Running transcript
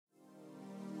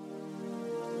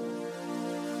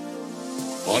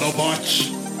Autobots,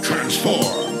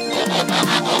 transform!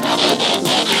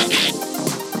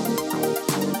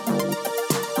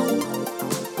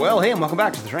 Well, hey, and welcome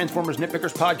back to the Transformers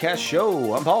Nitpickers Podcast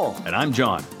Show. I'm Paul. And I'm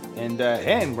John.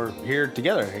 And we're here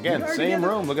together again. Same together.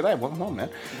 room. Look at that. Welcome home, man.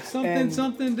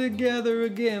 Something together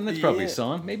again. That's probably a Yeah.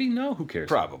 song. Maybe no. Who cares?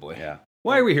 Probably. Yeah.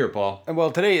 Why are we here, Paul? And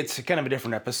well, today it's kind of a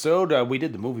different episode. We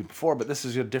did the movie before, but this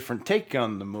is a different take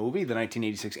on the movie, the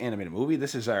 1986 animated movie.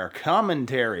 This is our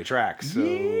commentary track, so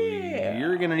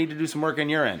you're going to need to do some work on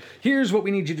your end. Here's what we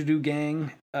need you to do,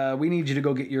 gang. We need you to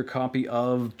go get your copy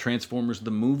of Transformers the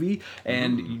movie,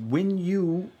 and then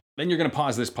you're going to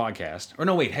pause this podcast. Or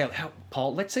no, wait,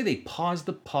 Paul, let's say they pause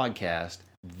the podcast,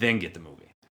 then get the movie.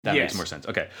 That Yes. makes more sense.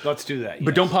 Okay. Let's do that.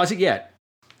 But don't pause it yet.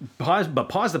 Pause the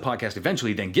podcast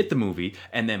eventually, then get the movie,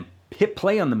 and then hit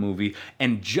play on the movie,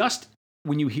 and just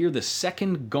when you hear the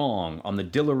second gong on the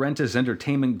De Laurentiis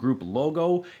Entertainment Group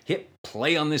logo, hit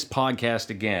play on this podcast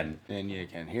again. And you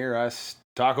can hear us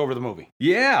talk over the movie.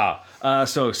 Yeah.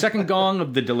 So second gong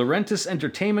of the De Laurentiis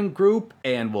Entertainment Group,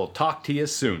 and we'll talk to you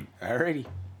soon. Alrighty.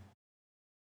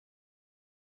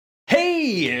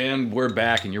 Hey, and we're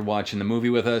back, and you're watching the movie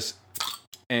with us.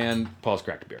 And Paul's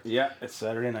cracked a beer. Yeah, it's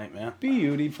Saturday night, man.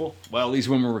 Beautiful. Well, at least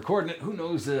when we're recording it, who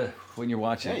knows when you're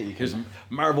watching Yeah, it. you Here's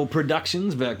Marvel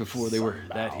Productions back before they were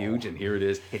that huge, and here it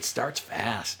is. It starts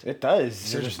fast. It does.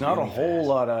 Starts There's not a really whole fast.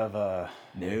 lot of...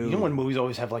 No. You know when movies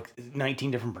always have like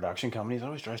 19 different production companies? It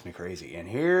always drives me crazy. And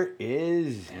here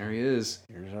is... There he is.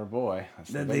 Here's our boy. That's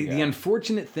The, big the guy.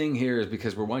 unfortunate thing here is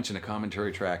because we're watching a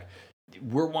commentary track,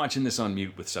 we're watching this on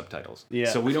mute with subtitles. Yeah.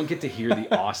 So we don't get to hear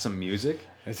the awesome music.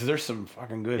 There's some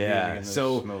fucking good music in this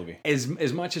movie.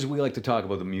 As much as we like to talk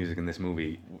about the music in this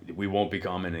movie, we won't be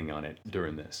commenting on it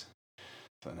during this.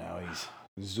 So now he's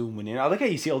zooming in. I like how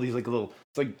you see all these like little...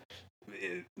 It's like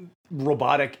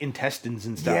robotic intestines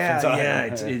and stuff.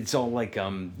 inside. It's all like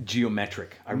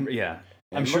geometric.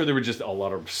 I'm sure there were just a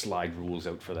lot of slide rules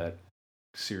out for that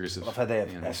series of. I love how they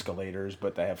have escalators,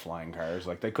 but they have flying cars.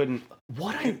 Like they couldn't.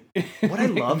 What I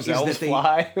love is themselves that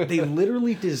fly. they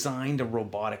literally designed a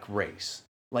robotic race.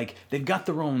 Like they've got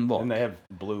their own look. And they have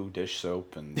blue dish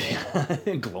soap and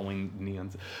glowing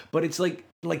neons. But it's like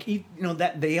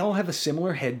that they all have a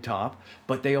similar head top,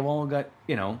 but they all got,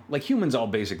 like humans all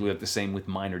basically look the same with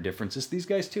minor differences. These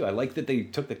guys too. I like that they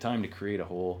took the time to create a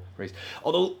whole race.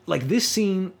 Although like this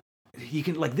scene,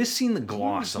 the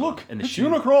gloss on look, and the it's shoe.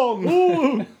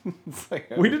 Unicron. It's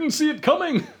like, We didn't see it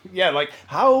coming. yeah, like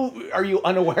how are you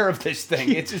unaware of this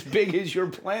thing? It's as big as your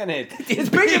planet. It's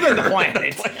bigger than the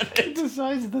planet. It's the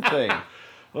size of the thing.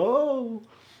 Oh.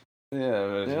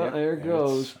 Yeah, there it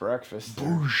goes. It's breakfast.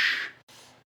 Boosh.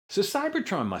 So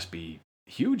Cybertron must be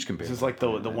huge compared This is to like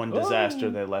the one disaster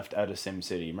they left out of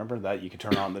SimCity. Remember that? You could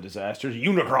turn on the disasters.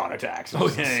 Unicron attacks. Oh,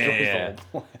 It just yeah. destroys the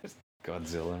whole planet.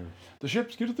 Godzilla. The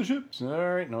ships, get at the ships. All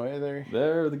right, no way there.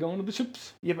 They're going to the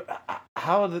ships. Yeah,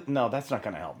 but no, that's not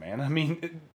gonna help, man. I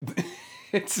mean,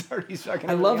 it's already sucking.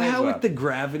 I love everything how else with the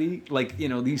gravity,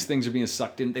 these things are being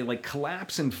sucked in. They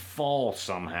collapse and fall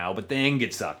somehow, but then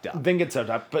get sucked up. Then gets sucked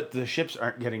up, but the ships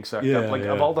aren't getting sucked Yeah, up. Like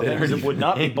yeah. of all the They things aren't that would even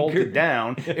not be anchored. bolted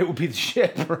down, it would be the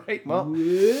ship, right? Well,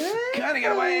 kind of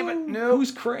got away, but no.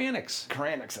 Who's Kranix?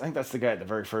 Kranix? I think that's the guy at the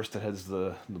very first that has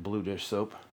the blue dish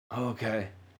soap. Okay.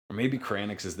 Or maybe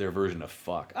Kranix is their version of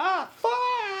fuck.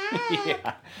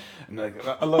 Yeah. And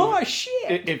I love Oh,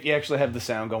 shit! if you actually have the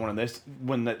sound going on this,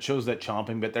 when that shows that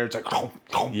chomping bit there, it's like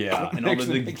Yeah, and all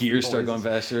the gears start going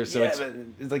faster. So but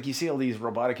it's like you see all these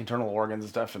robotic internal organs and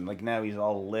stuff, and like now he's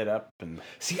all lit up and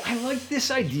See, I like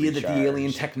this idea that the Recharged.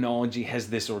 alien technology has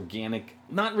this organic,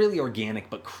 not really organic,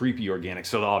 but creepy organic.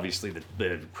 So obviously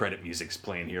the credit music's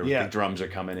playing here. Yeah. The drums are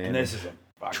coming in. and this is a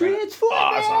fucking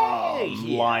Transformers! awesome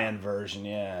Yeah. lion version,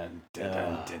 yeah. I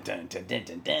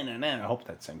hope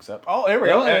that syncs up. Oh, here we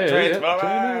go. Yeah,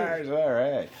 Transformers. All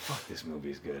right. Fuck, this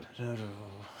movie's good.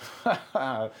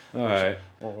 All right.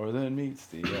 More than meets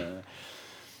the eye.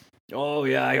 Oh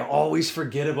yeah, I always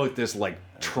forget about this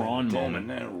Tron moment.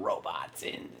 And robots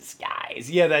in the skies.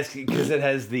 Yeah, that's because it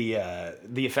has the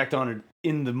effect on it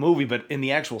in the movie, but in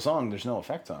the actual song, there's no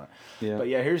effect on it. Yeah. But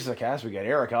yeah, here's the cast. We got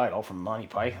Eric Idle from Monty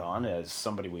Python as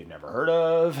somebody we've never heard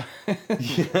of.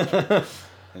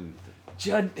 And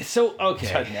Judd. So okay.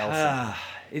 Judd Nelson.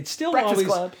 It's still Breakfast always.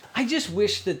 Club. I just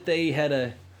wish that they had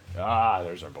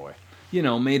there's our boy.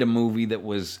 made a movie that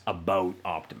was about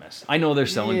Optimus. I know they're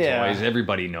selling Yeah. toys.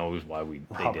 Everybody knows why they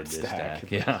Robert did this Stack.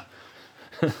 stack. Yeah.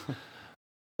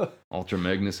 Ultra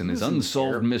Magnus and his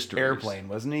unsolved mysteries. Airplane,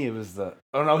 wasn't he? It was the...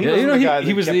 Oh, no, he Yeah, wasn't the guy he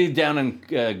that was kept- the down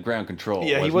in ground control.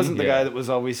 Yeah, he wasn't the Yeah. guy that was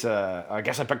always, I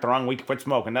guess I picked the wrong week to quit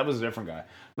smoking. That was a different guy.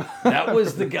 That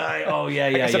was the guy. Oh, yeah, I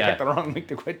yeah, guess I yeah. picked the wrong week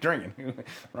to quit drinking.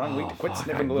 Wrong week to quit fuck,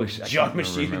 sniffing I little wish I John could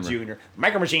Machine remember. Jr.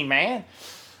 Micro Machine Man.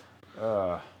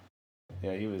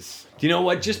 Yeah, he was... Do you know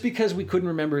what? Just because we couldn't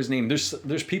remember his name,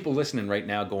 there's people listening right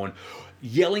now going,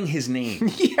 yelling his name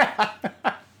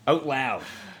out loud.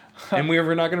 And we're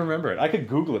not going to remember it. I could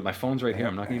Google it. My phone's right here.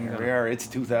 I'm not even Here going we to. are. It's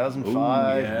 2005.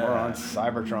 Ooh, yeah. We're on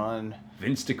Cybertron.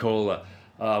 Vince DiCola.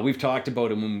 We've talked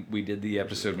about him when we did the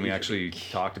episode, and we actually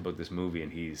talked about this movie,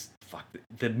 and he's... Fuck.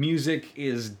 The music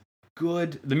is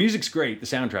good. The music's great, the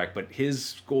soundtrack, but his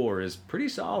score is pretty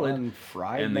solid. And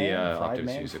Fried And Man. the, Fried Optimus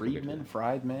Man. music Friedman.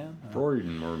 Fried Man.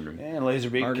 Freudenmorgen. And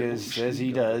Laserbeak, Margaret as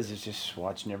he does, is just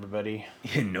watching everybody.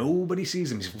 Yeah, nobody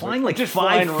sees him. He's flying like just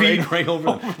 5 flying feet right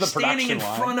over them. the Standing in production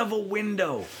line. front of a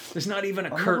window. There's not even a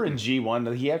I remember in curtain.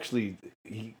 G1,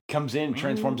 he comes in,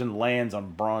 transforms, and lands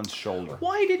on Braun's shoulder.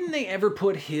 Why didn't they ever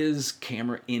put his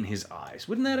camera in his eyes?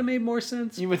 Wouldn't that have made more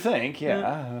sense? You would think,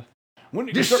 yeah. When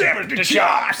Decepticons!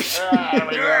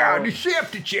 Yeah,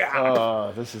 Decepticons!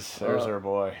 Oh, there's our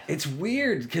boy. It's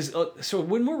weird because so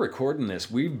when we're recording this,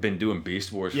 we've been doing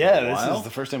Beast Wars for Yeah, a while. this is the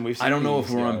first time we've seen I don't know if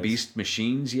these we're on guys. Beast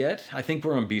Machines yet. I think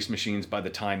we're on Beast Machines by the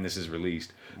time this is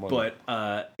released. But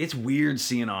it's weird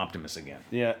seeing Optimus again.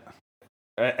 Yeah.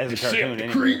 As a cartoon, anyway,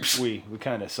 creeps. we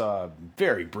kind of saw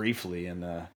very briefly in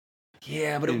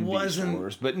Yeah, but it in Beast wasn't.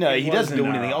 Wars. But no, it he doesn't do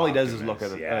wasn't, anything. All he does is look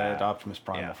Optimus, at, yeah. at Optimus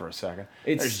Primal Yeah. for a second.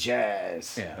 It's- There's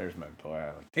Jazz. Yeah. There's my boy.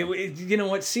 I like You know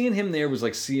what? Seeing him there was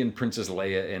like seeing Princess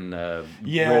Leia in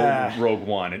Yeah. Rogue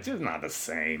One. It's just not the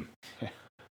same.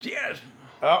 Yes.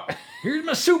 Oh, Here's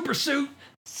my super suit.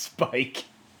 Spike.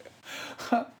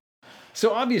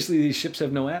 So obviously these ships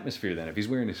have no atmosphere then if he's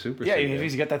wearing a super Yeah, suit. if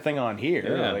he's got that thing on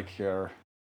here, Yeah. like,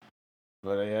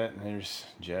 but yeah, and there's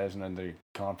Jazz and then the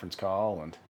conference call,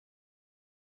 and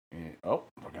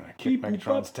we're gonna kick Beep, boop,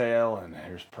 Megatron's bop. tail, and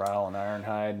there's Prowl and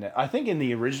Ironhide. And I think in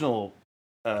the original,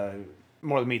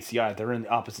 More Than Meets the Eye, they're in the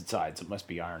opposite sides. It must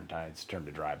be Ironhide's turn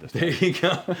to drive this. There thing. you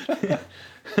go.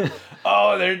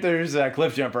 Oh, there's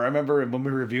Cliff Jumper. I remember when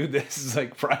we reviewed this, it's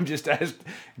like Prime just asked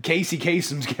Casey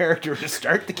Kasem's character to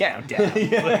start the countdown.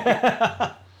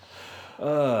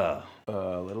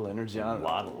 Little energy on. A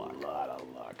lot of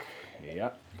luck.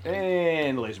 Yeah.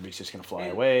 And Laserbeak's just going to fly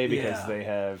away because yeah. they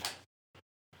have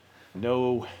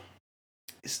no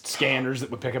scanners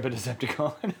that would pick up a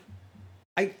Decepticon.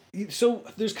 So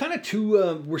there's kind of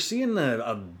two. We're seeing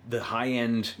the high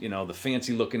end, the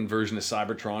fancy looking version of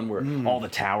Cybertron where all the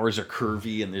towers are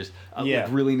curvy and there's Yeah.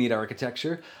 like really neat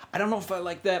architecture. I don't know if I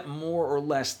like that more or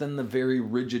less than the very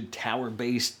rigid tower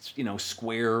based,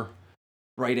 square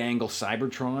right angle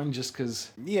Cybertron. Just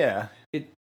because Yeah.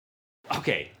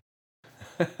 okay.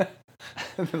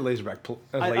 Laserback.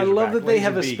 I love that they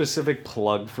have a specific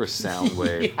plug for sound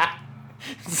wave. Yeah.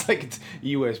 It's like it's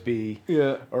USB.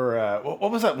 Yeah. Or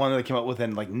what was that one that they came up with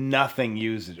and like nothing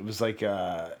used it? It was like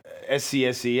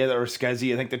SCSE or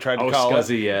SCSI, I think they tried to call SCSI,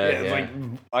 it. yeah, It's yeah. like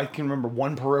I can remember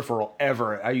one peripheral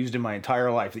ever I used in my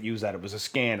entire life that used that. It was a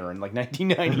scanner in like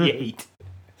 1998.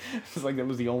 It's like that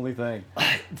was the only thing.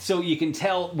 So you can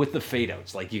tell with the fade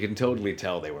outs, like you can totally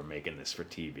tell they were making this for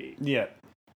TV. Yeah.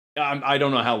 I don't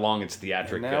know how long it's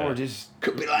theatric. And now we're just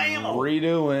Kablam!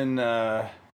 redoing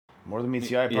More Than Meets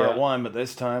the Eye Part Yeah. 1, but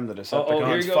this time the here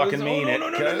Decepticons he goes. fucking Oh, mean no, it. no,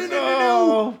 no, 'cause- no,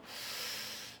 no,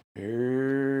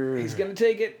 Here- He's gonna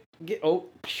take it.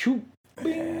 Phew.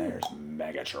 There's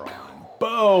Megatron.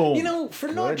 Boom! For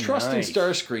not Good trusting night.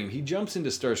 Starscream, he jumps into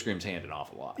Starscream's hand an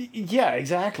awful lot. Yeah,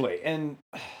 exactly. And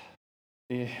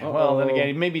well, then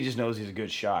again, maybe he just knows he's a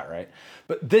good shot, right?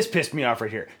 But this pissed me off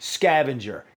right here.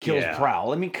 Scavenger kills Yeah.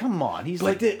 Prowl. I mean, come on. He's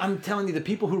But like, I'm telling you, the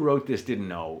people who wrote this didn't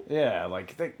know. yeah,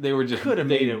 like They were just could have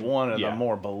made they- it one of yeah. the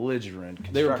more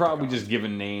belligerent. They were probably Constructicons. just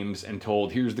given names and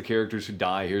told, "Here's the characters who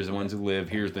die. Here's the ones who live.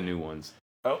 Here's the new ones."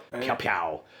 Oh, Pow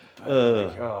pow.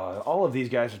 all of these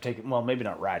guys have taken, well, maybe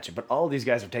not Ratchet, but all of these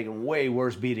guys have taken way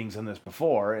worse beatings than this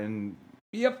before. And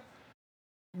Yep.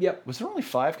 was there only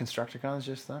 5 Constructicons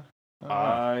just then?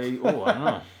 I don't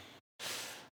know.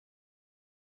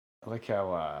 I like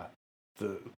how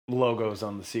the logos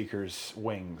on the Seeker's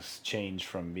wings change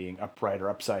from being upright or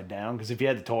upside down. Because if you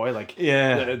had the toy, like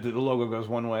Yeah. the logo goes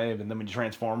one way, and then when you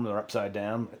transform, they're upside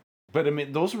down. But I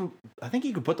mean, those were, I think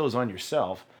you could put those on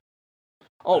yourself.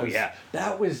 Oh Those- yeah,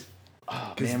 that was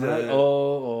Oh, 'Cause man, the-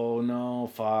 oh no,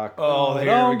 fuck. Oh, here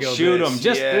don't we go, shoot this, him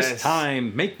just yes. this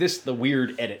time. Make this the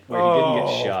weird edit where he didn't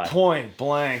get shot. Point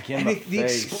blank in And the the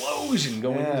face. explosion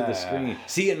going into the Yeah. screen.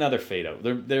 See, another fade out.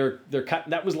 They're cut.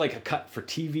 That was like a cut for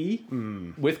TV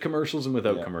with commercials and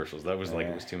without Yeah. commercials. That was like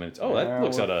it was 2 minutes. Yeah, Oh, that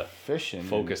looks we're out of fishing.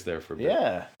 focus there for a bit.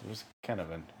 Yeah, it was kind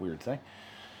of a weird thing.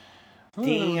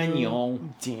 Daniel.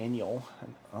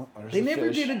 Oh, there's They the never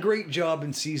fish. did a great job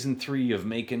in season 3 of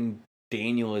making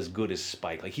Daniel as good as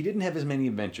Spike. Like he didn't have as many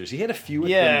adventures. He had a few.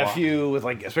 With Yeah, a Grimlock. few with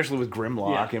like, especially with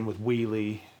Grimlock Yeah. and with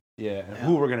Wheelie. Yeah,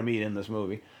 who we're gonna meet in this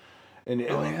movie. And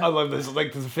yeah. I love this.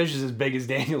 Like the fish is as big as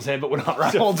Daniel's head, but when Hot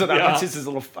Rod holds it up, Yeah. it's just his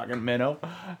little fucking minnow.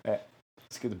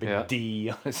 Let's get the big Yeah. D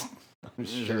on his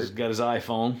He's shirt. got his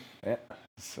iPhone. Yeah,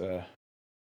 it's,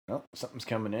 oh, something's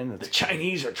coming in. The It's,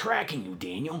 Chinese are tracking you,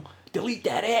 Daniel. Delete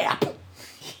that app.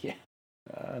 yeah.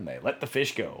 And they let the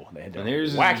fish go. They had to And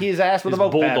there's whack his ass with a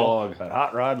his boat paddle, bulldog. but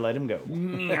Hot Rod let him go.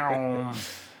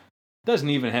 Doesn't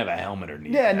even have a helmet or knee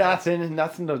Yeah, pads.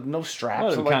 nothing, no straps.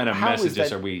 What So, like, kind of how is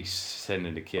messages that- are we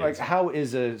sending to kids? Like, how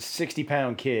is a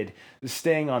 60-pound kid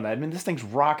staying on that? I mean, this thing's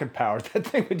rocket powered. That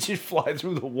thing would just fly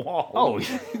through the wall. Oh,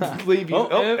 leave you.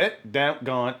 Oh, Down,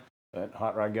 gone. That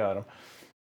Hot Rod got him.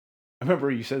 I remember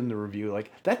you said in the review,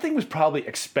 like, that thing was probably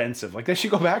expensive. Like, they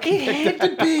should go back and It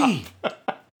had to be.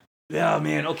 Yeah,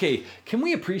 man. Okay, can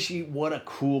we appreciate what a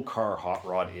cool car Hot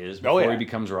Rod is before yeah. he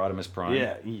becomes Rodimus Prime?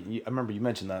 Yeah, I remember you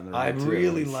mentioned that in the I review, too.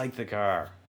 really It's- like the car.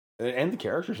 And the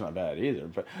character's not bad either.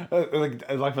 But like,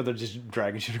 I like how they're just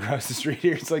dragging shit across the street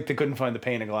here. It's like they couldn't find the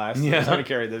pane of glass. So Yeah. they're going to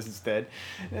carry this instead.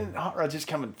 And Hot Rod just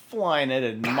coming flying at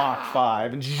it Mach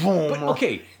 5 and just boom. But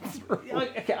okay,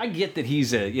 I get that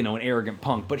he's an arrogant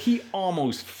punk, but he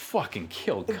almost fucking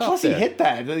killed Cuphead. Plus, he hit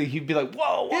that. He'd be like,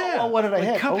 whoa, whoa, what did I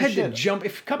hit? Cuphead Oh, to shit. jump.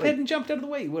 If Cuphead hadn't jumped out of the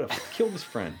way, he would have killed his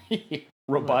friend.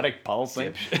 Robotic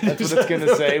pulsing. Dipshit. That's what it's going to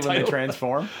That's say the when they title.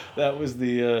 transform. That was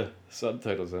the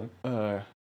subtitles, huh?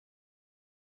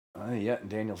 Yeah, and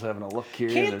Daniel's having a look here.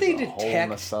 Can't There's they a hole in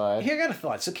the detect? side. Here, I got a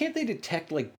thought. So, can't they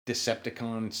detect like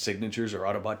Decepticon signatures or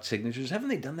Autobot signatures? Haven't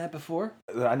they done that before?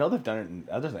 I know they've done it in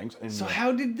other things. So,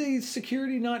 how did the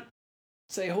security not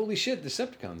say, "Holy shit,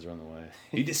 Decepticons are on the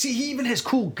way"? See, he even has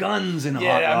cool guns in Hot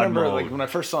Rod I remember mode. like when I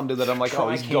first saw him do that, I'm like, oh,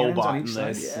 he's Tri-cannons on go-botting each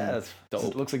side. this. Yeah, And that's dope.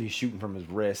 It looks like he's shooting from his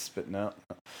wrist, but no.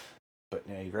 But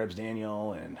yeah, he grabs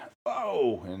Daniel and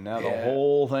and now the Yeah.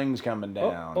 whole thing's coming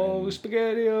down. Oh, and,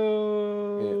 spaghetti!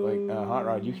 Hot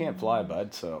Rod, you can't fly,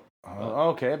 bud. So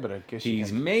okay, but I guess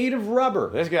He's you can. made of rubber.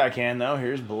 This guy can though.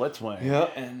 Here's Blitzwing. Yeah,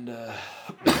 and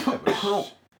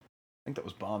I think that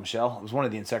was Bombshell. It was one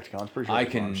of the Insecticons. Pretty sure. I it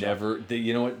was can Bombshell. never.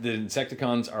 You know what? The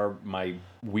Insecticons are my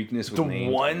weakness with The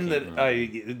names. one that remember.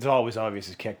 it's always obvious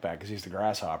is Kickback because he's the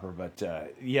grasshopper. But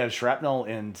yeah, Shrapnel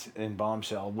and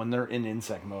Bombshell when they're in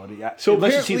insect mode. Yeah, So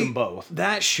unless you see apparently them both.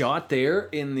 That shot there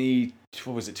in the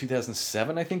what was it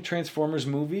 2007 I think Transformers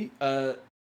movie.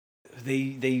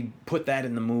 They put that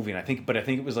in the movie, and I think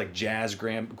it was like Jazz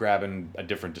grabbing a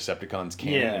different Decepticon's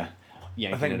cannon, Yeah. and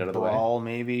yanking I think it out of the way. Brawl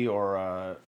maybe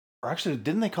or actually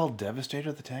didn't they call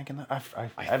Devastator the tank in that?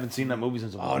 I haven't seen that movie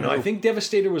since. Oh no, I think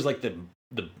Devastator was like the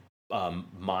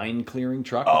mine clearing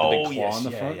truck with the big claw on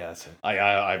the front. Yeah, that's it. I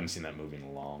haven't seen that movie in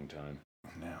a long time.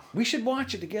 No. We should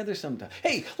watch it together sometime.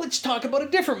 Hey, let's talk about a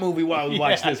different movie while we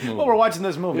watch this movie. Well, we're watching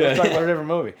this movie. Let's Yeah. talk about a different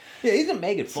movie. Yeah, he's a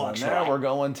Megan So Fox. now we're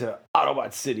going to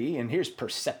Autobot City, and here's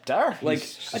Perceptor. Like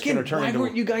He's just again, gonna turn why into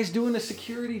weren't you guys doing a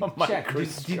security a check?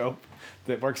 microscope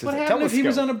that works as What a happened if telescope? he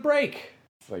was on a break?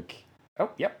 It's like, oh,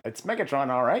 yep, it's Megatron,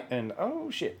 all right. And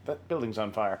oh, shit, that building's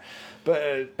on fire.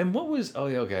 But And what was? Oh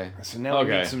yeah, okay. so now we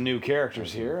Okay. get some new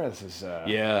characters here. This is,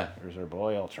 Yeah. there's our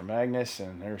boy Ultra Magnus,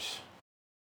 and there's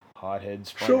Hothead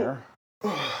Springer.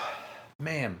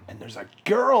 Man. And there's a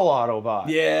girl Autobot. How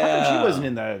Yeah. come she wasn't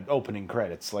in the opening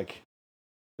credits? Like,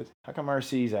 how come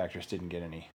RC's actress didn't get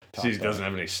any? She doesn't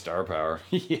have any star power.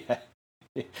 Yeah.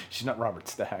 She's not Robert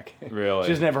Stack. Really? She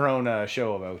doesn't have her own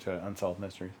show about unsolved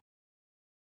mysteries.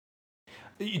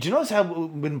 Do you notice how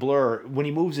when Blur, when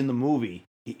he moves in the movie,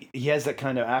 he has that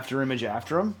kind of after image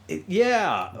after him?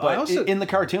 Yeah. But in the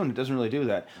cartoon, it doesn't really do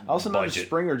that. I also noticed Budget.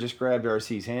 Springer just grabbed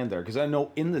RC's hand there, because I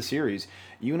know in the series,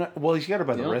 he's got her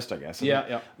by the Yeah. wrist, I guess. Yeah,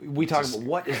 yeah. We talk about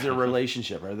what is their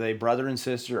relationship. Are they brother and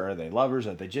sister? Are they lovers?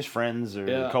 Are they just friends? Or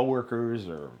Yeah. co-workers?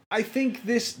 Or I think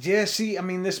this. Yeah. See, I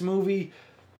mean, this movie.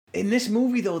 In this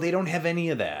movie, though, they don't have any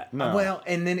of that. No. Well,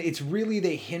 and then it's really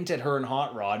they hint at her and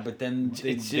Hot Rod, but then it's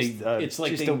they, just it's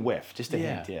like just they, a whiff, just a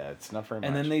Yeah. hint. Yeah, it's not very much.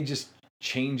 and then they just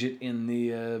change it in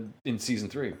the in season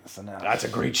 3. So now, That's a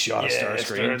great shot of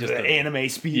Starscream. The anime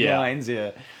speed Yeah. lines,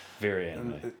 yeah. Very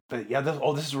anime. But yeah,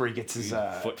 this is where he gets his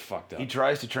Foot fucked up. He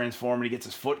tries to transform and he gets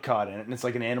his foot caught in it, and it's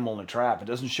like an animal in a trap. It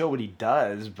doesn't show what he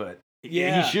does, but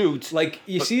he shoots. Like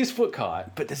you see his foot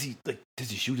caught. But does he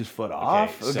shoot his foot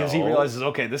off? Because he realizes,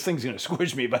 okay, this thing's gonna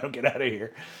squish me if I don't get out of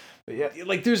here. But yeah,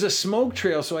 like there's a smoke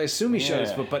trail, so I assume he shot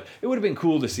his foot. But it would have been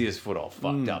cool to see his foot all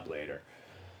fucked up later.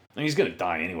 And he's gonna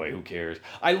die anyway. Who cares?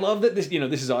 I love that this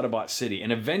is Autobot City,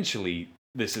 and eventually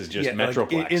this is just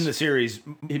Metroplex. Like in the series,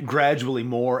 gradually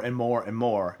more and more and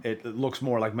more, it looks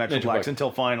more like Metroplex until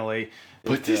finally.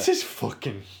 But this is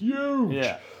fucking huge.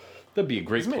 Yeah, that'd be a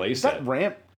great place. That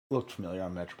ramp looked familiar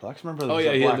on Metroplex. Remember?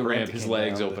 He had the ramp. His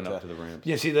legs open up to the ramp.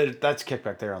 Yeah, see that's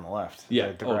kickback there on the left.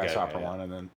 Yeah, the grasshopper one, and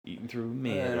then eating through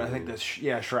man. And I think that's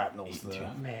shrapnel's the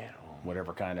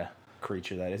whatever kind of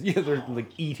creature that is. Yeah, they're like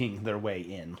eating their way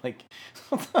in, like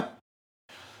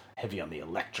heavy on the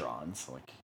electrons.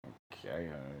 Like, okay.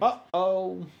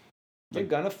 They're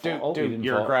gonna fall. Dude,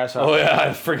 you're a grasshopper. Oh yeah,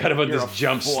 I forgot about this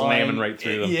jump slamming right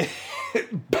through them. Yeah.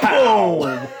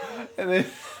 Boom! And then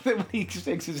when he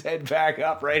sticks his head back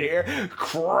up right here,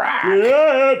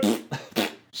 crack!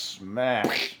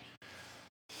 Smash!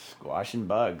 Squashing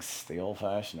bugs the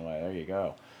old-fashioned way. There you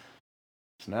go.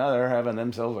 So now they're having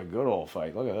themselves a good old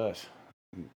fight. Look at this.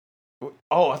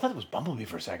 Oh, I thought it was Bumblebee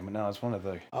for a second, but no, it's one of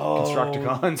the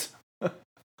Constructicons.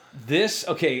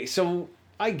 Okay, so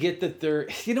I get that they're...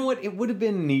 You know what? It would have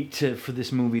been neat for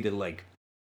this movie to, like,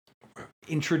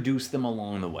 introduce them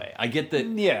along the way. I get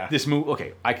that this movie...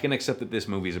 Okay, I can accept that this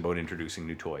movie is about introducing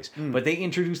new toys. But they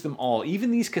introduce them all.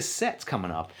 Even these cassettes coming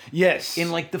up. Yes.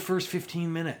 In, like, the first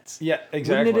 15 minutes. Yeah,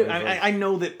 exactly. I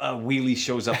know that Wheelie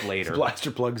shows up later. Blaster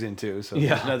plugs in, too, so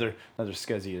there's another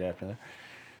scuzzy adapter there.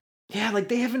 Yeah, like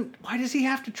they haven't... Why does he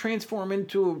have to transform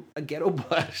into a ghetto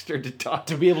blaster to talk?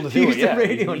 To be able to do it, the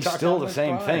radio he's still the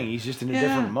same thing. He's just in a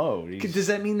different mode. Does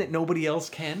that mean that nobody else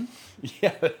can?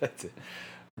 Yeah, that's it.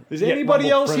 Is anybody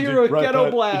else here a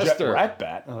ghetto blaster?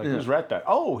 Ratbat. I'm like, who's Ratbat?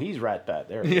 Oh, he's Ratbat.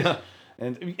 There he is.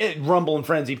 And Rumble and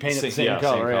Frenzy painted the same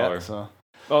color. Same color. Yeah, so.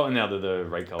 Oh, and now they're the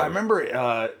right color. I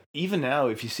remember, even now,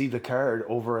 if you see the card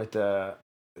over at the...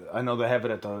 I know they have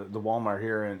it at the Walmart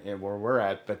here and where we're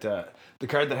at, but the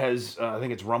card that has, I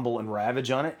think it's Rumble and Ravage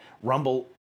on it, Rumble,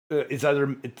 it's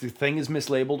either the thing is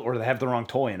mislabeled or they have the wrong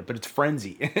toy in it, but it's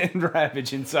Frenzy and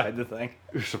Ravage inside the thing.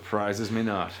 It surprises me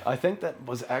not. I think that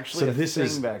was actually a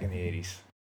thing back in the 80s.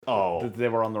 Oh. They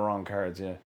were on the wrong cards,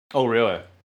 yeah. Oh, really?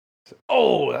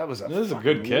 That was a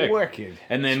good kick. Wicked.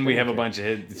 And then we have a bunch of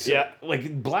hits. Yeah.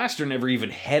 Like, Blaster never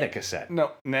even had a cassette.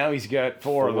 No, now he's got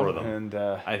four of them. And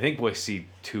I think we'll see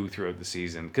 2 throughout the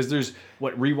season. Because there's,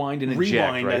 Rewind and Eject,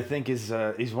 Rewind, right? I think, is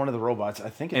he's one of the robots. I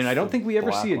think it's And I don't think we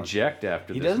ever see one. Eject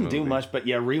after this He doesn't movie. do much, but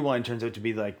yeah, Rewind turns out to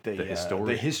be like the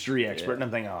history expert. Yeah. And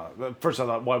I'm thinking, first I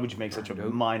thought, why would you make such a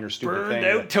minor, stupid thing? Burned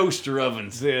out toaster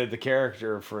ovens. The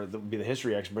character would be the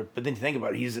history expert. But then you think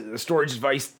about it, he's a storage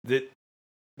device that...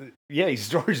 Yeah, he's a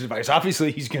storage device.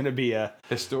 Obviously, he's going to be a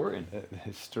historian,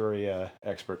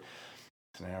 expert.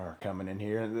 So now we're coming in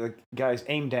here. The guys,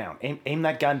 aim down. Aim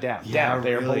that gun down. Yeah, down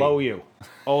there below you.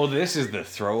 Oh, this is the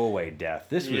throwaway death.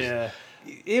 This was...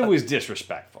 It was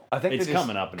disrespectful. I think it's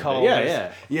coming up in a bit.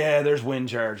 Yeah. Yeah, there's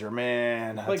Windcharger,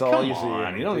 man. That's all you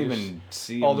see. You don't even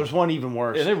see... Oh, there's one even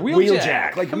worse. Yeah,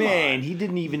 Wheeljack. Like, man, he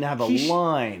didn't even have a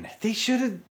line. They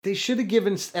should have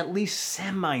given at least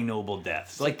semi-noble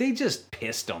deaths. Like, they just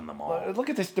pissed on them all.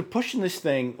 Look at this. They're pushing this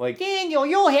thing like... Daniel,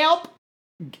 you'll help.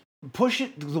 Push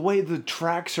it the way the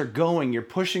tracks are going. You're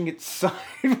pushing it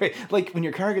sideways. Like, when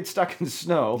your car gets stuck in the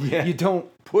snow, you don't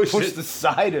push the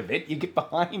side of it. You get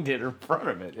behind it or in front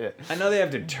of it. Yeah. I know they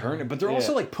have to turn it, but they're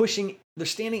also, like, pushing... They're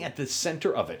standing at the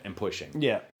center of it and pushing.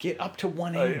 Yeah. Get up to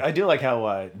one end. I do like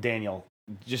how Daniel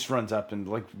just runs up and,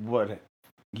 like, what...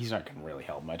 He's not going to really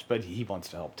help much, but he wants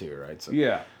to help too, right? So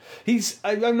yeah,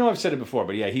 I know I've said it before,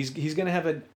 but yeah, he's going to have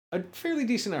a fairly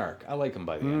decent arc. I like him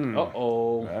by the end.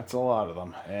 That's a lot of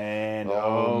them. And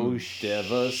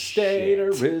Devastator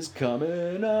is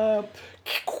coming up.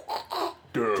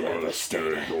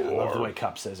 Devastator. I love the way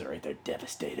Cop says it right there.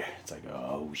 Devastator. It's like,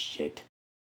 oh shit.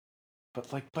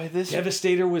 But like by this,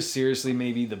 Devastator was seriously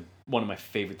maybe one of my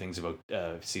favorite things about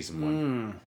season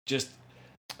 1. Just.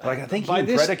 Like, I think he and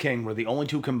Predaking were the only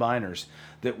 2 combiners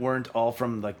that weren't all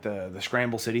from, like, the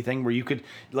Scramble City thing, where you could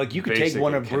take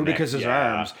one of Bruticus's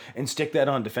arms and stick that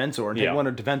on Defensor, and take one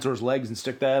of Defensor's legs and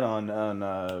stick that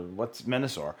on what's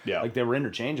Menasor. Yeah. Like, they were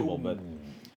interchangeable, but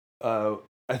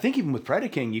I think even with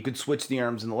Predaking, you could switch the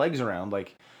arms and the legs around.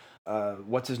 Like,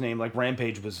 what's his name? Like,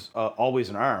 Rampage was always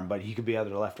an arm, but he could be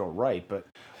either left or right. But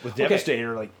with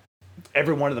Devastator, like,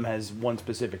 every one of them has one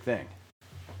specific thing.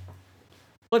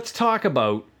 Let's talk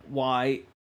about why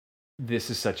this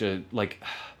is such a, like,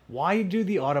 Why do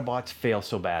the Autobots fail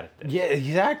so bad at this? Yeah,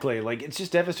 exactly. Like, it's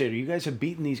just Devastator. You guys have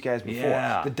beaten these guys before.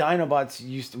 Yeah. The Dinobots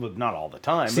used to, well, not all the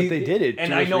time, See, but they did it.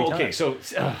 And 2 or I 3 know, times. okay, so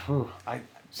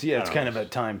So yeah, it's I don't kind of know. a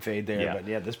time fade there, Yeah. but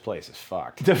yeah, this place is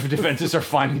fucked. the defenses are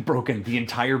finally broken. The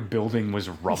entire building was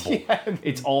rubble. Yeah.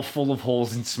 It's all full of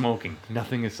holes and smoking.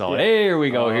 Nothing is solid. Hey, here we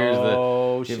go. Here's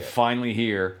Oh, the shit. finally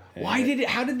here. Why did it?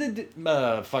 How did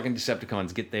the fucking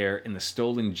Decepticons get there in the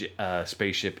stolen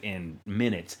spaceship in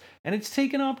minutes? And it's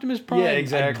taken Optimus Prime Yeah,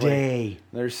 exactly. a day.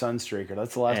 There's Sunstreaker.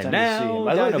 That's the last And time you see now him.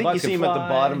 I think Dinobots you see can him at the fly.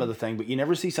 bottom of the thing, but you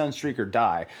never see Sunstreaker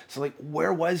die. So like,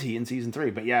 where was he in season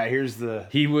 3? But yeah, here's the.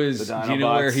 He was. The Do you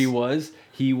know where Dinobots. he was?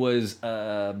 He was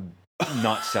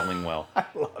not selling well. I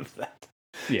love that.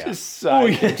 Yeah. Just Oh,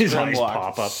 side yeah, his trim eyes block,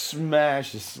 pop up.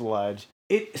 Smash the sludge.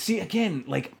 See again,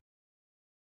 like.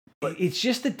 It's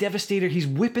just the Devastator. He's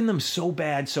whipping them so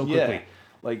bad so quickly. Yeah.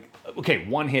 Like, Okay,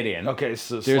 one hit in. okay,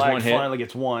 so There's Slag one hit. finally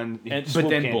gets one, And, Swoop but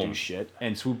then can't boom, do shit.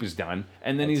 and Swoop is done,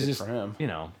 and then That's he's it just for him.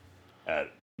 no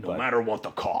But- matter what the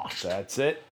cost. That's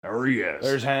it. There he is.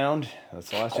 There's Hound.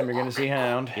 That's the last time you're going to see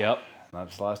Hound. Yep.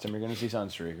 That's the last time you're going to see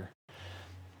Sunstreaker.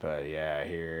 But yeah,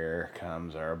 here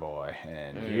comes our boy.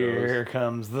 And There he here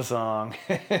comes the song.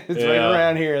 It's right Yeah.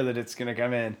 around here that it's going to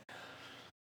come in.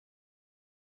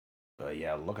 But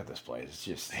yeah, look at this place. It's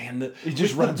just... And It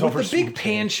just with runs the, over with the big Swoop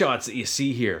pan Tank. shots that you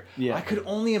see here. Yeah. I could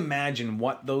only imagine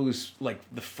what those like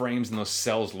the frames and those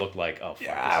cells look like. Oh, fuck, this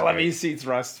Yeah, is let me great. see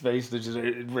Thrust's face, which is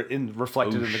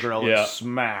reflected in the Oosh, grill, yeah. and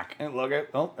smack. And look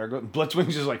at, there goes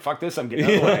Blitzwing's just like, fuck this, I'm getting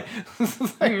out of the way.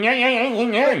 It's like,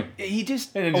 and he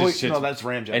just, it oh just wait, no, shits- that's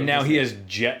Ramjet. and now he has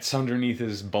jets underneath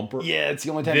his bumper. Yeah, it's the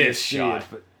only time This you see shot. it.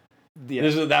 But yeah,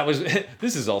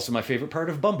 This is also my favorite part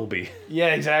of Bumblebee.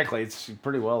 yeah, exactly. It's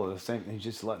pretty well the same. He's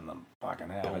just letting them fucking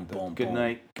have Boom, it. boom, Good boom,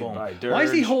 night, boom. goodbye, Why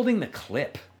is he Dirge. holding the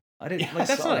clip? I didn't. Yeah, like, I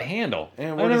that's saw not a that. handle.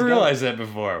 And I where does never it go? realized that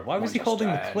before. Why was One he shall holding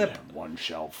the stand clip? and one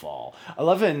shall fall. I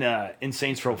love in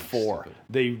Saints Row 4,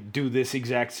 they do this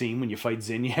exact scene when you fight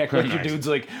Zinyak. Like your Nice. dude's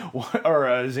like,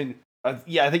 or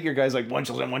yeah, I think your guy's like, one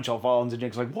shall stand, one shall fall, and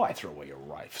Zinyak's like, why throw away your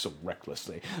life so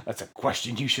recklessly? That's a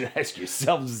question you should ask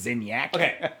yourself, Zinyak.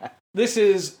 Okay, this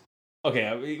is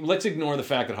okay. Let's ignore the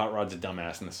fact that Hot Rod's a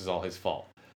dumbass and this is all his fault.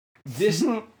 This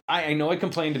I know I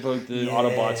complained about the Yeah.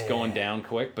 Autobots going down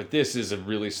quick, but this is a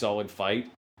really solid fight.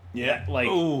 Yeah, Like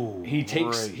Ooh, he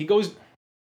takes great.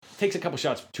 takes a couple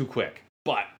shots too quick,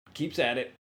 but keeps at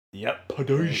it. Yep.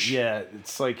 Padoosh. Yeah,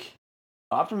 it's like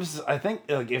Optimus. I think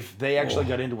like if they actually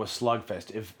got into a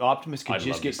slugfest, if Optimus could I'd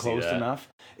just love get to see close that. enough,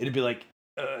 it'd be like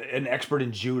an expert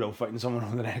in judo fighting someone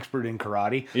with an expert in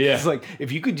karate. Yeah. It's like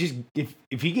if you could just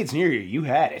if he gets near you, you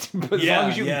had it. But as Yeah,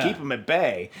 long as you yeah. can keep him at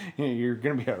bay, you're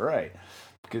gonna be all right.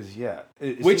 Because yeah,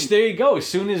 Which there you go. As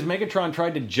soon as Megatron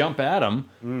tried to jump at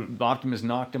him, Optimus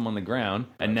knocked him on the ground,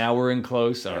 and now we're in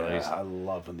close. Or at least- I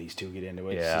love when these two get into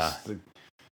it. Yeah. It's just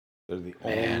they're the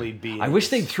Man, only beings. I wish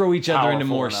they'd throw each other into powerful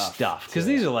more enough stuff because to-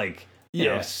 these are like you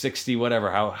know Yeah. 60 whatever.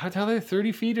 How they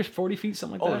 30 feet or 40 feet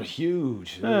something like Oh, that. they're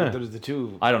huge. Eh. There's the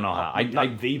two. I don't know how.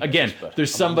 Not the Again, biggest, but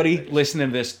there's among somebody the biggest. listening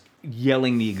to this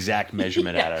yelling the exact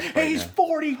measurement at us. Right He's now.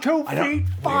 42 I don't- feet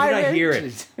where 5 did I hear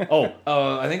inches. it?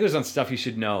 I think it was on Stuff You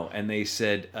Should Know, and they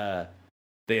said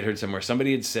they had heard somewhere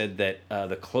somebody had said that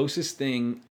the closest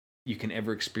thing you can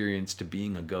ever experience to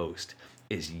being a ghost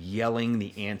is yelling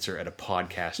the answer at a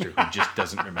podcaster who just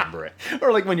doesn't remember it.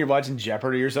 Or like when you're watching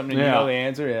Jeopardy or something and you Yeah. know the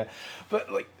answer, yeah.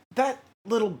 But like that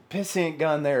little pissant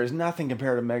gun there is nothing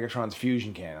compared to Megatron's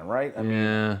fusion cannon, right? I mean,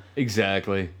 Yeah,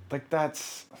 exactly. like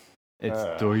that's It's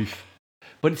Uh. doif.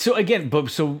 But so again,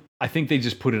 so I think they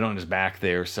just put it on his back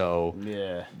there, so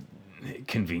yeah.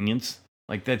 convenience.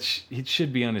 Like it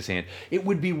should be on his hand. It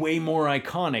would be way more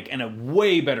iconic and a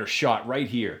way better shot right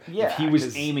here Yeah, if he was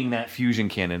 'cause- aiming that fusion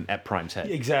cannon at Prime's head.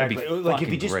 Exactly. That'd be Like if he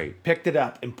fucking just great. picked it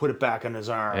up and put it back on his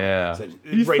arm. Yeah. Said,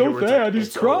 He's so here where it's sad, he's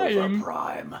 "It's over, crying."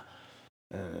 Prime.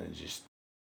 Just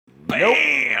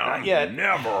Bam! not yet.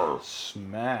 Never.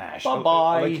 Smash.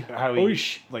 Bye-bye. Like how he,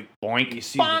 Oosh. like Boink. you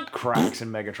see Bonk. the cracks in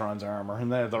Megatron's armor,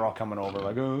 and they're all coming over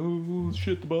like, oh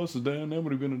shit, the boss is down. Now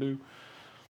what are we gonna do?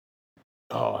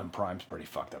 Oh, and Prime's pretty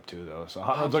fucked up too, though. So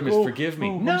Hot Rod's like, Optimus, oh, forgive me.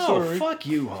 oh, I'm No, sorry. fuck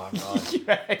you, Hot Rod.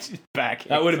 Yeah, she's back.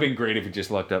 That would have been great if he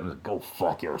just looked up and said, "Go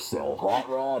fuck yourself, Hot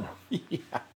Rod." Yeah.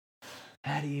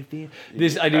 How do you feel?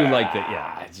 This I do like that.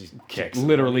 Yeah, it just kicks.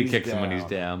 literally him when he's kicks him when he's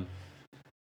down.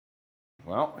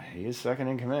 Well, he is second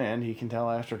in command. He can tell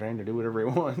Astrotrain to do whatever he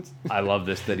wants. I love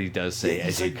this that he does say Yeah,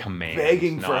 he's as you like command,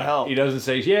 begging It's for help. He doesn't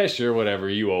say, "Yeah, sure, whatever,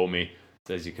 you owe me."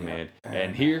 Says you command,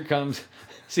 and here comes.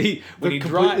 See when The he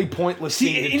completely drive. pointless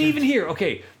See, scene. and even here,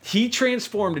 okay, he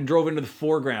transformed and drove into the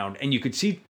foreground, and you could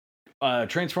see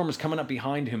Transformers coming up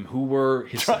behind him who were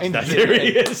his Trying to there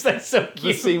he get is. That's so The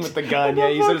cute. scene with the gun. Oh Yeah,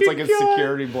 my he said it's like a fucking God.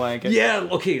 security blanket. Yeah,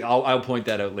 okay, I'll point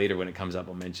that out later when it comes up.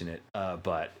 I'll mention it.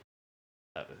 But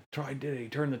Troy did it. He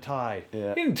turned the tide.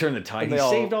 Yeah. He didn't turn the tide. And He they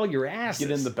all saved all your asses.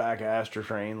 Get in the back of Astra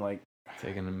train. Like,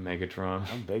 Taking a Megatron.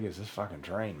 how big is this fucking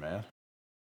train, man?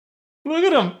 Look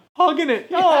at him hugging it.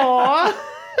 Aww.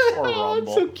 Poor Rumble.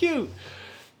 It's so cute.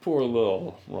 Poor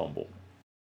little Rumble.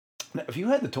 Now, if you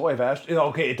had the toy of Astra,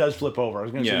 okay, it does flip over. I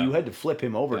was going to say Yeah. you had to flip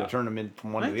him over Yeah. to turn him in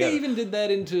from one I to think the they other. even did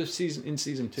that into season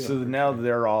 2. So now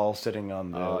they're all sitting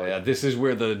on the. Oh yeah, this is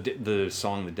where the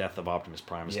song "The Death of Optimus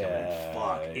Prime" is coming Yeah. in.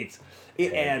 Fuck, it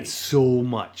Heavy. adds so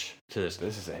much to this.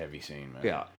 This is a heavy scene, man.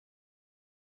 Yeah,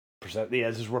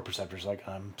 This is where Perceptor's like,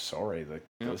 I'm sorry, like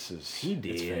Yep. this is He it's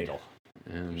did. fatal.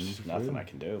 and There's nothing I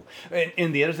can do.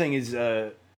 And the other thing is,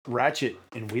 Ratchet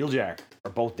and Wheeljack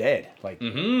are both dead. Like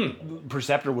Mm-hmm.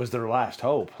 Perceptor was their last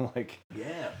hope. Like,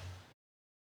 Yeah,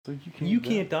 so you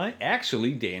can't die.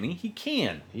 Actually, Danny, he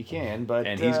can, He can, but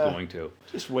and he's going to.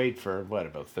 just wait for what,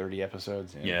 about 30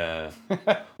 episodes. Yeah.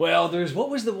 Well, what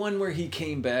was the one where he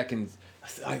came back and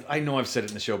I know I've said it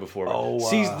in the show before.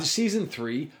 But season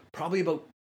 3, probably about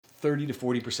 30 to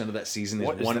 40% of that season is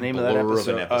What is one the name of blur that of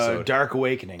episode? an episode. Dark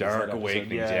Awakening. Dark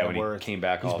Awakenings, yeah, when he where came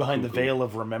back He's all behind the cuckoo. Veil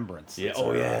of Remembrance. Yeah. It's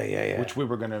Oh yeah. Which we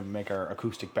were going to make our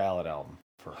acoustic ballad album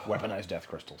for Weaponized Death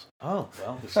Crystals. Oh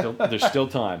well, there's still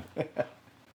time.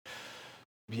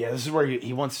 Yeah, this is where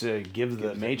he wants to give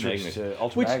the Matrix Magnus. to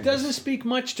Ultra Which Magnus. doesn't speak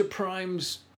much to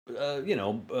Prime's,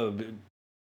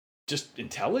 just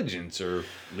intelligence or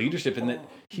leadership, in that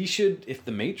he should, if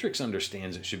the Matrix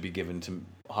understands it, should be given to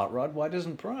Hot Rod. Why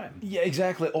doesn't Prime? Yeah,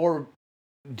 exactly. Or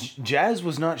Jazz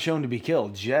was not shown to be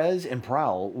killed. Jazz and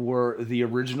Prowl were the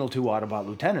original 2 Autobot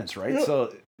lieutenants, right? Yeah.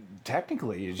 So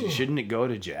technically, shouldn't it go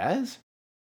to Jazz?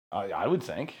 I would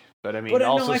think. But I mean, But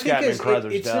also no, I think Scatman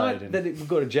Crothers it's died. not that it would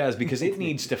go to Jazz because it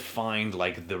needs to find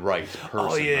like the right person.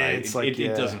 Oh, yeah, right? it's like,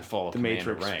 it doesn't follow the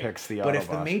Commander Matrix rank. picks the But if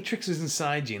the Autobots. Matrix is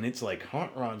inside you and it's like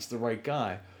Hot Rod's the right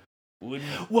guy, wouldn't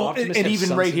Well, Optimus and have even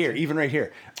some right sense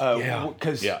here, of- Yeah.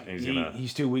 because Yeah,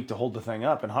 he's too weak to hold the thing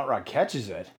up, and Hot Rod catches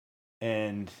it,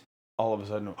 and all of a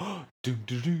sudden, do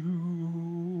do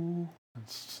do.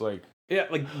 It's like, Yeah,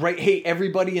 like right. Hey,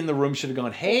 everybody in the room should have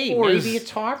gone. Hey, Or maybe is-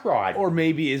 it's Hot Rod. or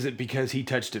maybe is it because he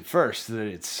touched it first that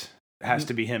it's has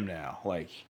to be him now? Like,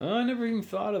 Oh, I never even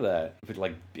thought of that. If it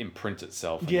like imprints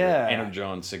itself. Yeah.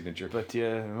 Energon signature. but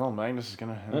yeah, well, Magnus is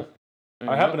gonna. Huh.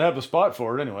 I happen to have a spot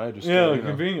for it anyway. I just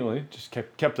conveniently. just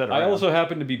kept that around. I also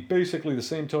happen to be basically the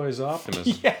same toy as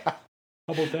Optimus. yeah. How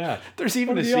about that? There's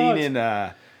even What a are the scene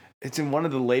odds? in it's in one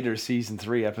of the later season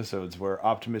 3 episodes where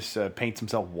Optimus paints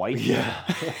himself white. Yeah.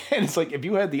 And it's like, if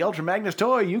you had the Ultra Magnus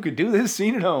toy, you could do this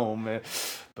scene at home.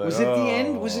 But, Was it the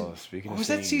end? Was it? Speaking What of was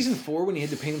that scenes, season 4 when he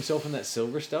had to paint himself in that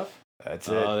silver stuff? That's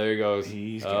it. Oh, there he goes.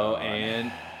 He's oh, gone.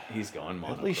 and he's gone.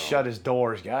 Monochrome. At least shut his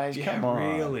doors, guys. Yeah, Come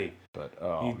on. really. But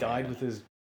he died man. with his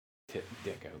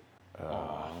dick out.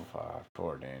 Oh, fuck.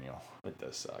 Poor Daniel. That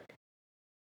does suck.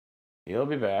 He'll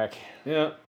be back.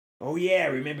 Yeah. Oh yeah,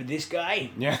 remember this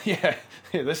guy? Yeah.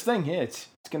 This thing hits.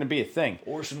 It's gonna be a thing.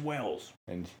 Orson Welles.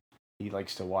 And he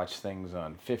likes to watch things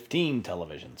on 15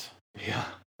 televisions. Yeah.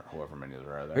 Or however many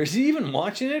there are Or there. is he even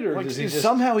watching it, or Like, does he just?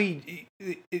 somehow Like,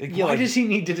 why does he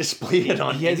need to display it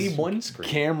on he has any one screen?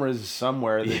 cameras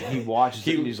somewhere that he watches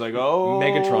He- it and he's like, oh,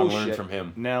 Megatron learned shit. from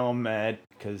him. Now I'm mad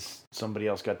because somebody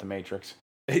else got the Matrix.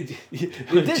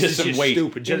 This is just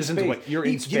stupid. Jettison some weight. You're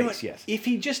in You know space, what? yes. If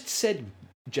he just said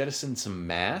jettison some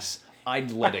mass,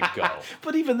 I'd let it go.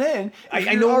 But even then, if I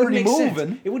you're know it would already make moving.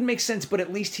 sense. It wouldn't make sense, but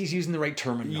at least he's using the right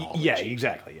terminology. Yeah,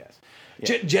 exactly, yes.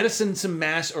 Yeah. Jettison some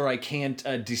mass, or I can't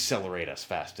decelerate us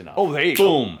fast enough. Oh, there you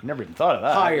Boom. go. I never even thought of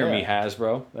that. Hire Yeah. me,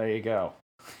 Hasbro, There you go.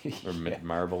 or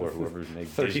Marvel, or whoever's made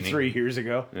 33 years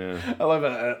ago. Yeah. I love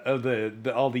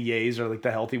the all the yays are like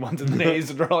the healthy ones and the nays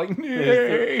and they're all like,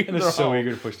 nay. And they're so all eager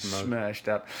to push them out. smashed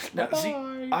up. Now, see,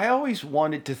 Bye. I always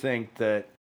wanted to think that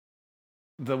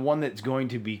the one that's going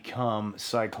to become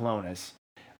Cyclonus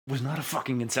was not a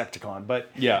fucking Insecticon, but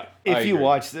Yeah. if you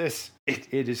watch this, it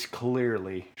is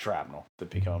clearly Shrapnel that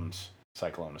becomes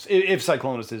Cyclonus. If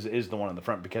Cyclonus is the one in the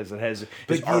front, because it has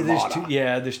his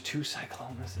Armada. there's two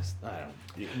Cyclonuses. I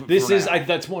don't. For now.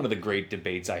 That's one of the great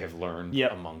debates I have learned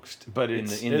Yep. amongst. But in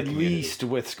it's the at community. least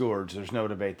with Scourge, there's no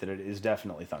debate that it is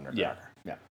definitely Thundercracker.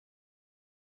 Yeah.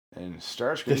 And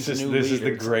Starscream's This is the new this is the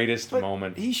leader. greatest But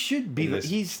moment. He should be. in this.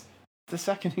 He's the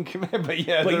second in command, but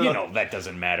yeah, But they're you like- know that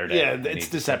doesn't matter. To yeah, any it's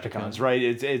Decepticons, right?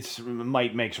 It's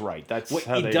might makes right. That's What,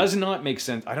 how it they, does not make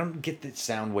sense. I don't get that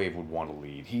Soundwave would want to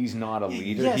lead. He's not a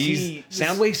leader. yes,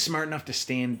 Soundwave's smart enough to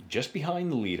stand just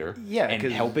behind the leader Yeah, and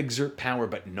 'cause- help exert power,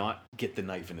 but not get the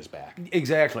knife in his back.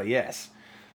 exactly yes.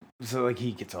 So like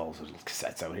he gets all his little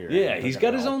cassettes out here. Yeah, and he's they're got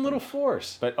gonna his help own him. little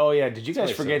force. But oh yeah, did you That's guys why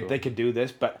it's so forget cool. they could do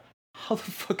this? But how the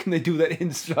fuck can they do that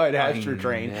inside Astro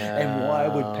Train? And why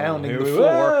would pounding the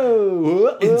floor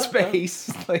Whoa. in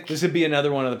space like This would be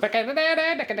another one of the.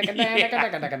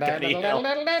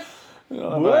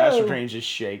 the Astro Train's just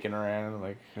shaking around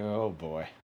like oh boy.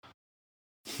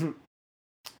 And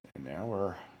now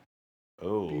we're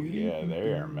yeah,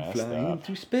 they are messed Flying up.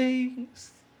 through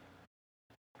space.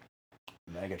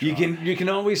 Megatron. You can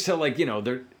always tell, like, you know,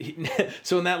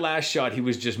 so in that last shot he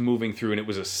was just moving through and it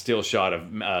was a still shot of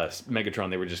Megatron.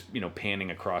 They were just, you know,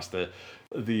 panning across the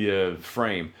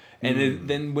frame, and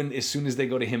then when as soon as they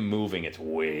go to him moving, it's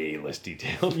way less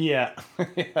detailed. Yeah.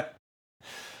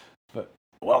 But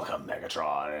welcome,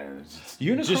 Megatron. And it's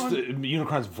Unicron- just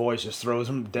Unicron's voice just throws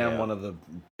him down Yeah. one of the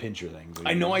pincher things.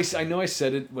 I know I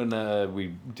said it when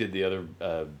we did the other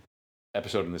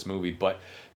episode in this movie, but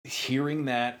hearing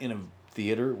that in a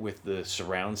theater with the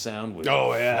surround sound was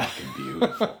Oh, yeah. fucking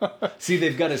beautiful. See,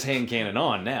 they've got his hand cannon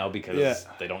on now because Yeah.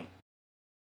 they don't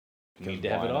need Because to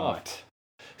have why it not? off.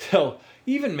 So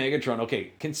even Megatron,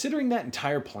 okay, considering that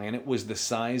entire planet was the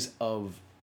size of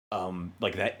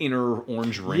like that inner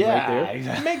orange ring Yeah, right there,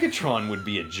 exactly. Megatron would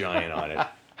be a giant on it.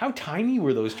 How tiny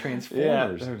were those Yeah,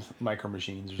 Transformers? there's micro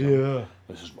machines or something.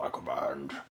 This is Michael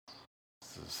Band.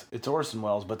 It's Orson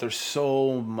Welles, but there's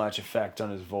so much effect on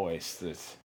his voice that.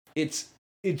 It's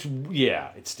yeah,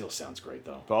 it still sounds great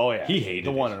though. Oh yeah, He hated the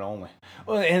it. one and only.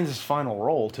 Well, and his final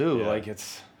role too. Yeah. Like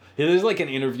it's. There's like an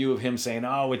interview of him saying,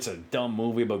 "Oh, it's a dumb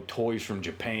movie about toys from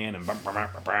Japan,"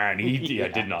 and he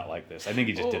did not like this. I think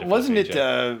he just did it. Wasn't for it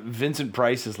the paycheck. Vincent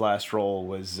Price's last role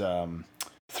was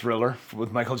Thriller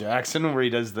with Michael Jackson, where he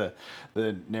does the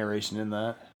narration in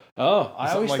that? Oh, I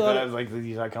Something always like thought. that, like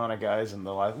these iconic guys in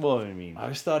the last. Well, I mean, I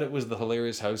always thought it was the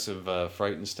hilarious House of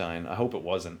Frightenstein. I hope it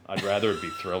wasn't. I'd rather it be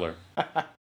Thriller.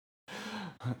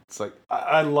 it's like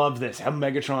I love this. How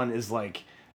Megatron is like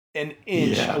an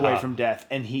inch Yeah. away from death,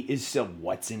 and he is still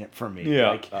what's in it for me.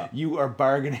 Yeah. Like you are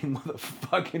bargaining with a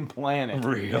fucking planet.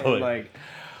 Really? And, like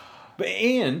But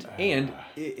and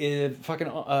fucking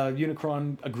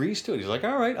Unicron agrees to it. He's like,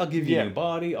 "All right, I'll give you Yeah. a new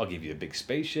body. I'll give you a big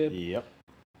spaceship." yep.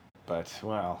 But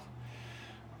well,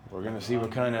 we're gonna see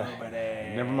what kind of.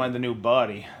 Never mind the new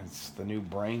body. It's the new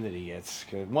brain that he gets.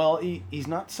 'Cause- well, he's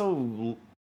not so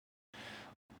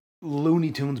Looney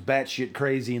Tunes batshit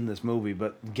crazy in this movie,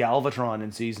 but Galvatron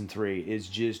in season 3 is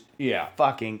just Yeah.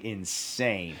 fucking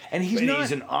insane. And he's But not-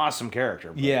 he's an awesome character.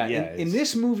 But Yeah, in it's-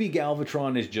 this movie,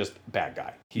 Galvatron is just bad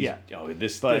guy. He's, Yeah. Oh,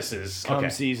 this But is come okay.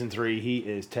 season 3, he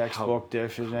is textbook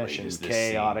definition, is this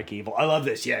chaotic evil. I love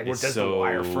this. Yeah, where it It's does the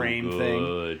wireframe thing.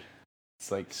 good.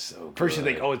 It's like So first you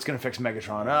think, good. oh, it's gonna fix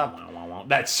Megatron up.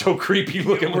 That's so creepy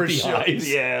looking We're with the so- eyes.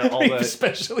 yeah, all the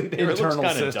especially there. It looks internal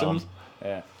kind of systems. dumb.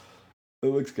 Yeah. It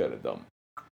looks kind of dumb.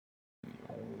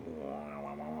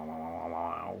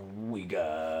 We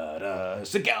got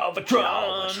us a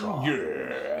Galvatron.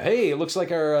 Yeah. Hey, it looks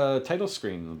like our title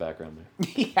screen in the background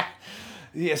there. Yeah.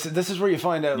 Yeah, so this is where you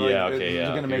find out like Yeah, okay, they're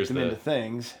yeah. gonna make Here's them the- into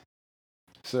things.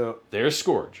 So There's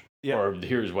Scourge. Yeah. Or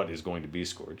here's what is going to be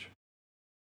Scourge.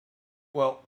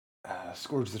 well,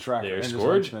 Scourge the Tracker. There's and his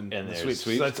Scourge, henchman, and the there's Sweeps.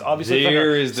 Sweeps. So that's obviously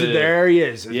There is so the- there he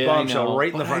is. It's Yeah, I Bombshell know,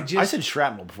 right in the but front. I I just- said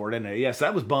Shrapnel before, didn't I? Yes,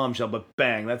 that was Bombshell, but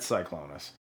bang, that's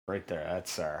Cyclonus. Right there.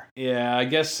 That's Yeah, I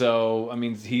guess so. I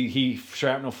mean, he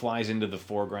shrapnel flies into the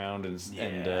foreground and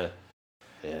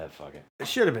yeah, fuck it. It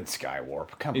should have been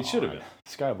Skywarp. Come on. It should have been.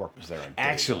 Skywarp was there. in day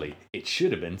Actually, it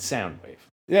should have been Soundwave.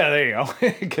 Yeah, there you go.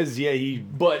 Because he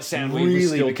But Soundwave was really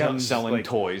still becomes selling like,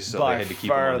 toys, so by they had to keep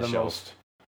far him on the the shelf. most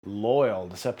loyal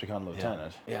Decepticon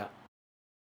lieutenant. Yeah.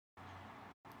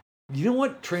 You know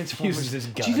what Transformers? Uses his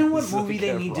Do you know what guns movie like they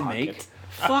a need to make? rocket.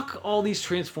 Fuck all these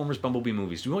Transformers Bumblebee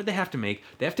movies. Do you know what they have to make?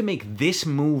 They have to make this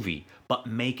movie, but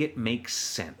make it make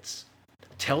sense.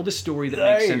 Tell the story that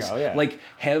There makes you sense. go, yeah. Like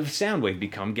have Soundwave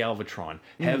become Galvatron.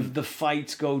 Have the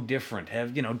fights go different.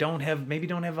 Have don't have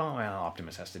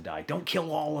Optimus has to die. Don't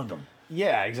kill all of them.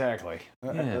 Yeah, exactly.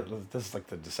 Yeah. This is like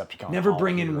the Decepticon. Never Hall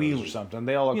bring in Heroes or Wheelie. something.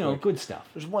 They all look like Good stuff.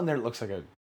 There's one there that looks like a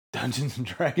Dungeons and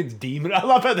Dragons demon. I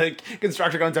love how the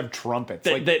Constructicons have trumpets.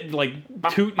 That like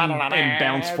toot and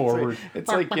bounce forward. It's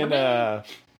like in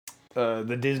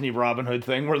the Disney Robin Hood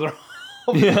thing where they're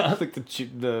Yeah. like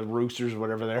the roosters,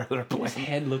 whatever they're His playing.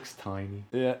 head looks tiny.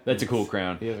 Yeah, That's a cool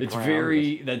crown. He has a It's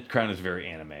crown. that crown is very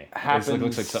anime. It Happens-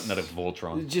 looks like something out of It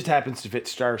Voltron. just happens to fit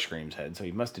Starscream's head, so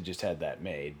he must have just had that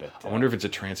made. But I wonder if it's a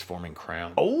transforming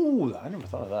crown. oh, I never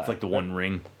thought of that. It's like the One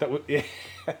Ring. that would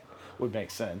would make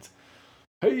sense.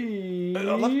 Hey,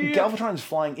 Galvatron's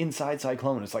flying inside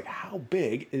Cyclonus. It's like, how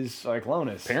big is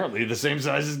Cyclonus? apparently the same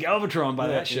size as Galvatron by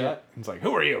that shot. It's like,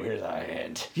 who are you? Here's a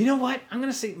hand. You know what? I'm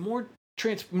gonna say more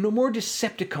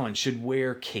Decepticons should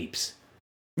wear capes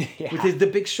Yeah. with the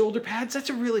big shoulder pads.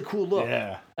 That's a really cool look.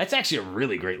 Yeah. That's actually a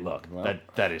really great look. Well,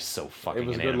 that is so fucking. It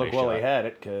was a an good look anime while shot. he had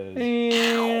it, because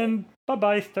And bye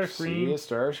bye, see Starscream. you,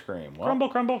 Starscream. Well, Crumble,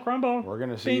 crumble, crumble. we're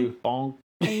gonna see Bing, you. bong.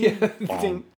 Yeah, Bong.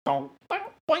 ding, dong.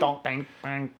 Boing, bang,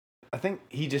 bang. I think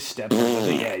he just steps with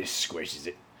it. Yeah, he just squishes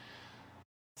it.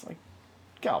 It's like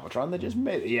Galvatron that just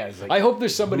made it. Yeah, it's like, I hope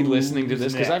there's somebody Who's listening to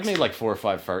this because I've next? made like 4 or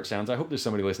 5 fart sounds. I hope there's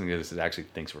somebody listening to this that actually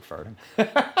thinks we're farting.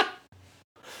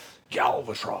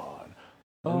 Galvatron.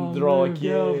 And they're all like,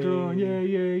 yay.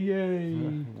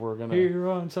 yay. We're gonna Here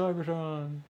on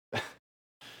Cybertron.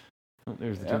 Oh,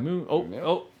 there's the Yep. two moon. Oh, Yep.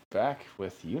 oh. back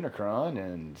with Unicron,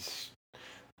 and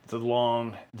the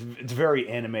long, it's very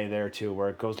anime there too, where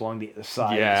it goes along the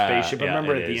side Yeah, of the spaceship. I yeah,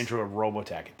 remember it at the is. intro of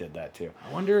Robotech, it did that too.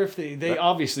 I wonder if they But-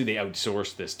 obviously they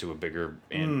outsourced this to a bigger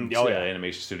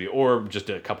animation studio or just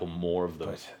a couple more of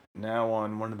those. But now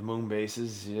on one of the moon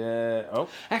bases, yeah. Oh,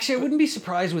 Actually, I wouldn't be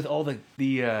surprised with all the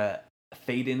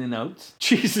fade in and outs.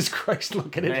 Jesus Christ,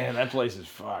 look at it. man, that place is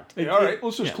fucked. It- All right,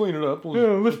 let's just yeah. clean it up. Yeah,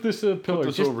 lift this pillar.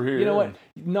 this Just, over here You know what? and-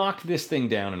 Knock this thing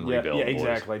down and Yeah, rebuild. yeah, boys.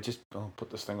 exactly. Just put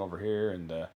this thing over here,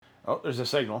 and oh, there's a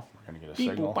signal. We're gonna get a Beep,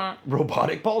 signal. boop, bop.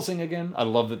 Robotic pulsing again. I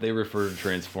love that they refer to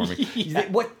transforming. Yeah.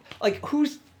 What? Like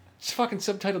who's fucking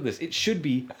subtitled this? It should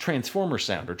be transformer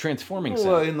sound or transforming sound.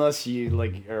 Well, unless you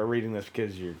like are reading this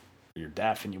because you're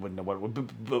deaf and you wouldn't know what.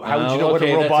 But how would Oh, you know okay, what a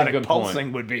that's a robotic good pulsing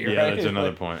point. would be? Yeah, right? that's another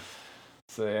Like, point.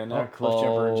 So yeah, now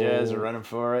Cliffjumper and Jazz are running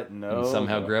for it. No, And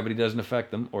somehow but- gravity doesn't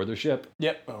affect them or their ship.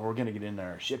 Yep, well, we're gonna get in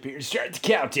our ship here and start the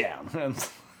countdown.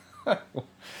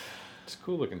 It's a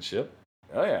cool looking ship.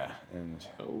 Oh yeah, and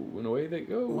Oh, and away they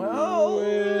go. well,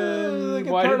 And they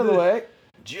get why part did of the way.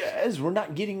 Jazz, we're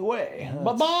not getting away.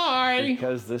 Bye bye.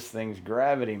 Because this thing's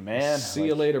gravity, man. See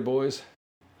you later, boys.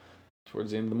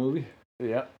 Towards the end of the movie.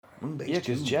 Yeah. Moonbase Yeah,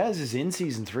 because 2. Jazz is in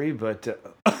season 3, but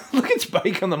look at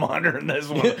Spike on the monitor in this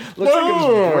one. Yeah. Looks like it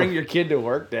was Bring Your Kid to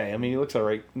Work Day. I mean, he looks all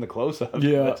right in the close-up.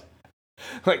 Yeah.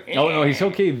 but, like, Oh no, he's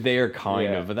okay there, kind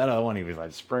Yeah. of. But that other one, he was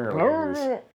like, Springer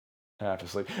was half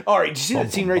asleep. All right, did you see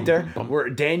that scene right there where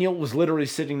Daniel was literally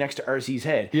sitting next to RC's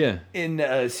head? yeah.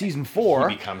 In season 4,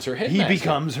 He becomes her head. he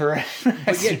becomes her.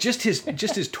 But yeah, just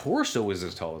his torso is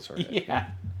as tall as her head. Yeah.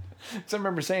 So I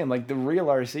remember saying, like, the real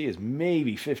RC is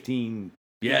maybe 15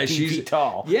 Yeah, 18 she's feet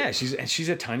tall. Yeah, she's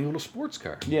a tiny little sports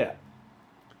car. Yeah.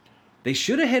 They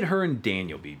should have had her and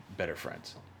Daniel be better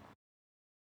friends.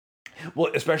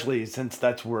 Well, especially since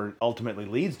that's where it ultimately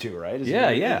leads to, right? Yeah,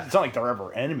 yeah. It's not like they're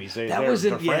ever enemies. They're was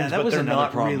they're it- yeah, friends, that but was they're another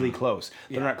not problem. really close.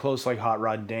 They're Yeah. not close like Hot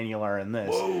Rod and Daniel are in this.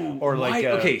 Whoa. Or like,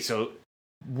 okay, so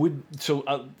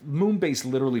Moonbase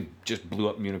literally just blew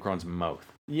up Unicron's mouth.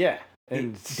 yeah.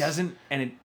 And It doesn't, and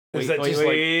it. Is Wait, that wait, just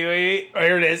wait. Oh,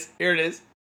 here it is. Here it is.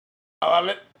 I love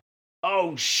it.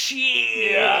 Oh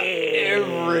shit! Yeah.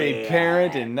 Every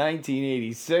parent in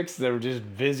 1986, they were just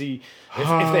busy. If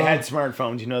they had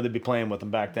smartphones, you know, they'd be playing with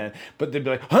them back then. But they'd be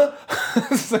like, huh?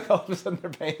 It's like all of a sudden they're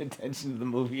paying attention to the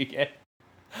movie again.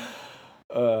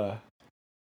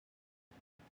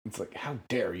 It's like, how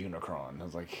dare Unicron? I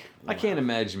was like, I can't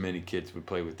imagine many kids would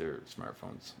play with their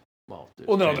smartphones. Well,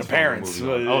 Well, no, the parents.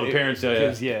 Oh, the parents. Yeah, yeah.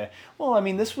 'Cause, yeah. Well, I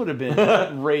mean, this would have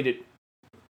been rated.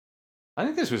 I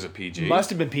think this was a PG. Must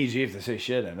have been PG if they say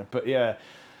shit in it. But yeah,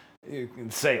 you can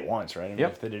say it once, right? I mean,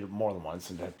 Yep. if they did it more than once,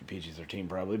 it'd have to be PG-13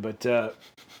 probably. But so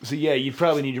yeah, you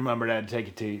probably need your mom or dad to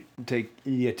take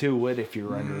you to it if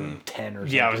you're under 10 or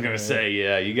something. Yeah, I was gonna right? say,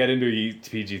 yeah, you got into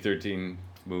PG-13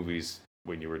 movies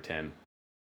when you were 10.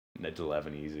 And that's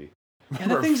 11 easy. And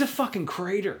that thing's a fucking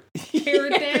crater. Tear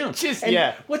it down. Just And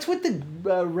yeah. What's with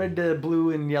the red, blue,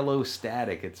 and yellow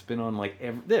static? It's been on like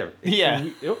there. Yeah.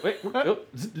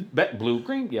 Blue,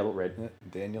 green, yellow, red.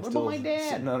 Daniel's What still about my dad?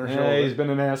 sitting on her Yeah, shoulder. he's been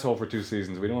an asshole for 2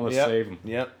 seasons. We don't want to Yep. save him.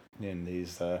 Yep. And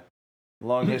these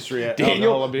long history of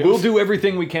Daniel, alcohol abuse. we'll do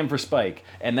everything we can for Spike,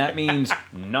 and that means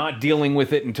not dealing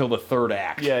with it until the 3rd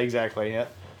act. Yeah, exactly. Yeah.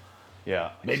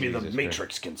 Yeah. Maybe the Jesus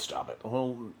Matrix can stop it.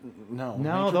 Well, no. No,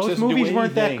 Matrix those doesn't do movies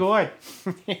weren't that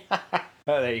anything. good.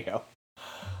 Oh, there you go.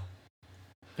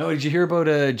 Oh, did you hear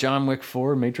about John Wick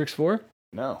 4, Matrix 4?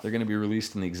 No. They're going to be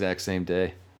released on the exact same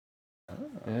day. Oh.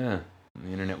 Yeah. The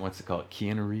internet wants to call it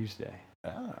Keanu Reeves Day.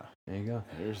 Ah, There you go.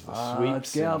 there's the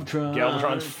It's sweeps. and Galvatron.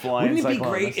 Galvatron's flying. Wouldn't it be Cyclonus.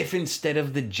 great if instead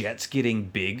of the jets getting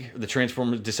big, the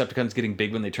Transformers, Decepticons getting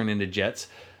big when they turn into jets,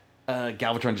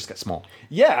 Galvatron just got small?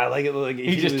 Yeah, like if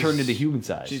He just was- turned into human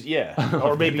size. Yeah,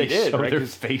 or maybe They he did. show Right? their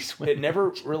 'Cause face. When it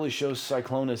never really shows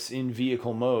Cyclonus in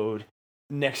vehicle mode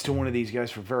next to one of these guys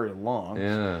for very long.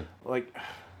 Yeah. Like,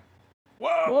 whoa,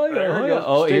 Oh, yeah, there oh, we yeah. go.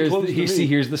 Oh, Stay here's close the, to me.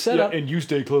 here's the setup. Yeah, and you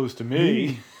stay close to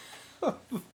me.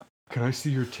 Can I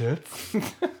see your tits?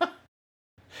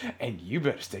 And you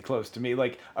better stay close to me.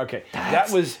 Like, okay,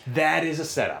 that is a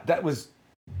setup. that was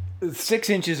 6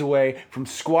 inches away from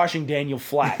squashing Daniel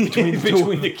flat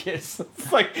between the kiss.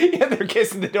 It's like, yeah, they're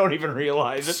kissing, they don't even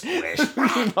realize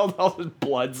it. all this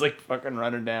blood's like fucking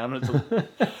running down. It's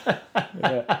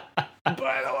yeah.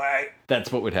 By the way,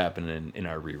 That's what would happen in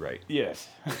our rewrite. yes.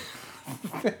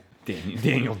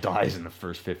 Daniel dies in the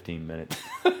first 15 minutes.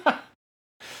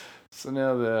 So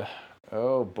now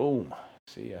boom.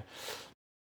 See ya.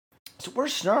 So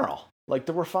where's Snarl? Like,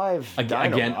 there were 5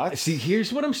 Again, Dinobots. see,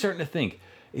 here's what I'm starting to think.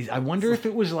 Is I wonder if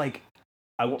it was like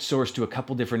outsourced to a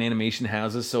couple different animation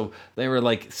houses, so they were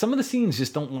like, some of the scenes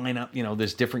just don't line up. You know,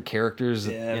 there's different characters,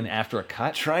 Yeah. and after a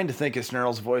cut, Trying to think of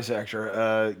Snarl's voice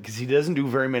actor, because he doesn't do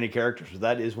very many characters.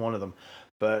 That is one of them.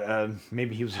 But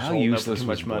maybe he was just how holding up for useless too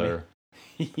was much money. Blair?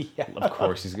 Yeah. Of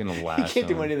course, he's gonna He last. can't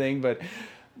do on. anything, but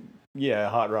yeah,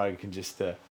 Hot Rod can just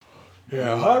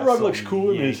Hot Rod looks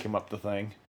cool in yank his- him up the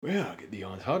thing. Yeah, I'll get the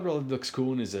honest. Hot Rod looks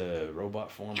cool in his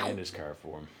robot form and his car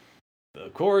form.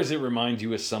 Of course, it reminds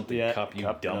you of something. Yeah, Cup, you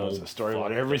Cup dumb knows old the story about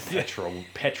fuck, everything.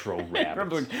 Petro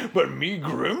rabbits. But me,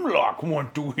 Grimlock,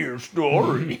 want to hear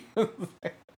story.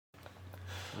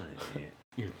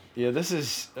 Yeah, this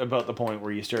is about the point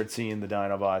where you start seeing the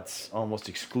Dinobots almost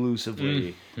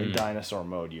exclusively in dinosaur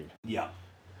mode. Yeah.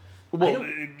 Well,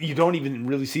 you don't even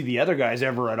really see the other guys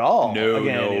ever at all.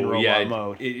 In robot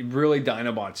mode. It really,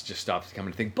 Dinobots just stopped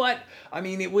becoming a thing. But I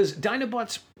mean,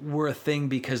 Dinobots were a thing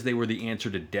because they were the answer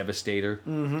to Devastator.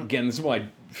 Again, this is why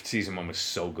season 1 was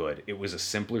so good. It was a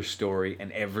simpler story, and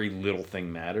every little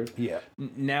thing mattered. Yeah.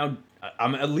 Now,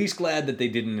 I'm at least glad that they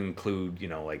didn't include,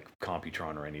 like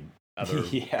Computron or any other,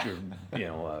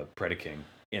 Predaking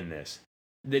in this.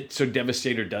 So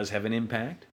Devastator does have an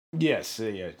impact. Yes,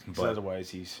 yeah. 'Cause But-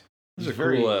 otherwise he's Those are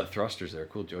very cool thrusters there,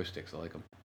 cool joysticks. I like them.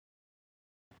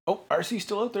 Oh, RC's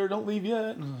still out there. Don't leave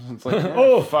yet. It's like,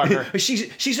 Oh, fucker.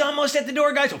 she's almost at the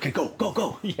door, guys. Okay,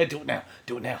 go. Yeah, do it now.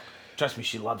 Do it now. Trust me,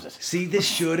 she loves it. See, this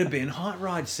should have been Hot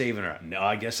Rod saving her. No,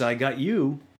 I guess I got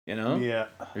you. Yeah.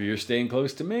 Or you're staying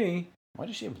close to me. Why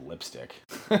does she have lipstick?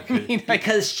 I mean,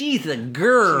 Because she's a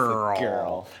girl. She's a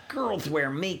girl. Girls wear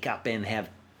makeup and have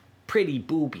pretty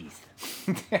boobies.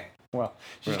 well,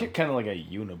 she's kind of like a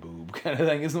uniboob kind of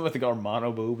thing. Isn't that what they call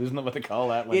monoboob? Isn't that what they call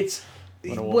that? It's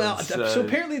when a well, woman's, so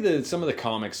apparently some of the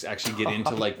comics actually get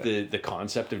into like the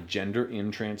concept of gender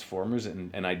in Transformers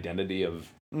and identity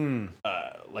of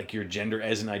like your gender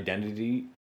as an identity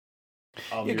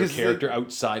of your 'cause character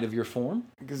outside of your form.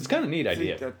 It's kind of a neat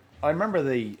idea. I remember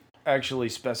they actually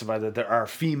specify that there are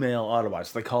female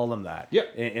Autobots. They call them that.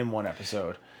 Yep. In one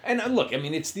episode. And look, I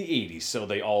mean, it's the 80s, so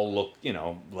they all look,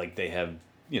 like they have,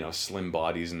 slim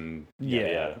bodies and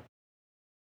Yeah.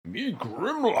 Me,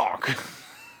 Grimlock.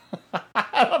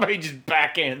 I love how he just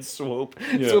backhand swoop.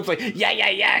 Yeah. Swoop's like,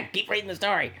 yeah. Keep reading the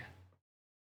story.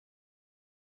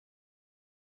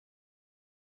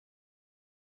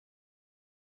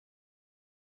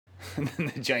 And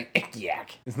then the giant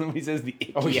ick-yak. Isn't that what he says? The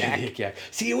ick-yak. Oh yeah, yeah.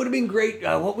 See, it would have been great.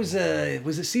 What was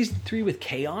it season 3 with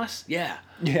Chaos? Yeah.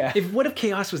 Yeah. What if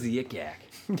Chaos was the Yik Yak?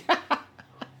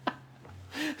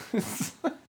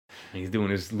 He's doing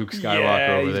his Luke Skywalker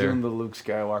over he's there. doing the Luke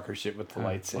Skywalker shit with the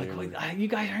lightsaber. Are you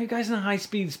guys in a high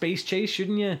speed space chase?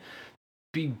 Shouldn't you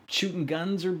be shooting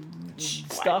guns or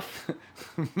stuff?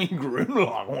 Me,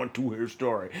 Grimlock, want to hear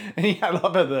story. And I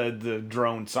love how the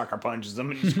drone sucker punches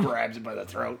him and just grabs it by the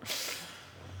throat.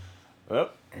 Oh,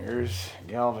 here's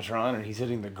Galvatron, and he's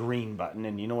hitting the green button,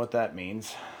 and you know what that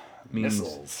means?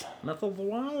 Missiles.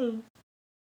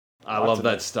 I love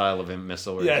that style of him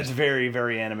missile. Yeah, it's very,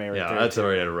 very anime right there. Yeah, that's too.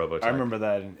 already at a Robotech. I remember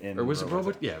that in Or was it Robotech.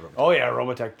 Robot? Yeah, Robotech. Oh yeah,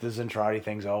 Robotech. The Zentradi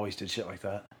things always did shit like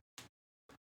that.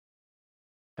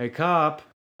 Hey, cop.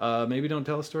 Maybe don't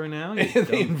tell a story now. You They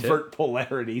dumb invert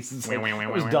polarities. It's like,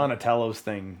 it was Donatello's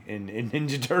thing in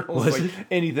Ninja Turtles. Was like it?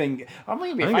 anything. Oh,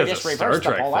 maybe I if think I that's just a Star reverse the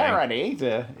Trek thing.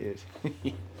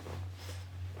 polarity.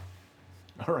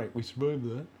 All right, we survived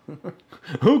that.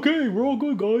 Okay, we're all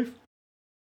good, guys.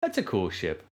 That's a cool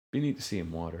ship. Be neat to see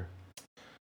him water.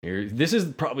 This is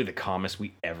probably the calmest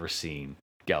we ever seen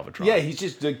Galvatron. Yeah, he's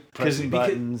just pressing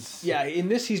buttons. Yeah, in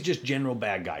this he's just general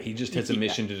bad guy. He just has a Yeah.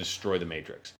 mission to destroy the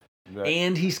Matrix.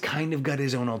 And he's kind of got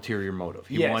his own ulterior motive.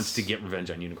 He Yes. wants to get revenge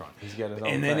on Unicron. He's got his own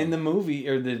And then thing. in the movie,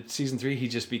 or the season 3, he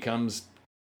just becomes...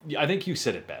 I think you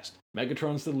said it best.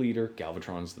 Megatron's the leader,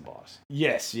 Galvatron's the boss.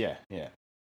 Yes, yeah.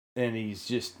 And he's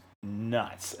just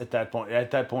nuts at that point.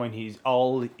 At that point, he's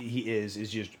all he is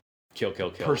just Kill.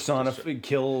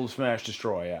 kill, smash,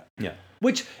 destroy. Yeah.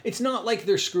 Which, it's not like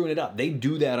they're screwing it up. They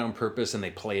do that on purpose and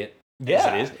they play it Yeah,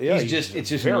 as it is. yeah, It's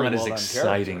just very not as well-done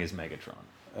exciting character. as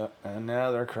Megatron. And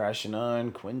now they're crashing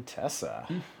on Quintessa.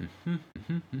 We're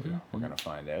going to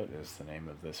find out is the name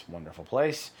of this wonderful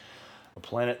place. A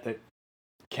planet that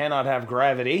cannot have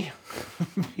gravity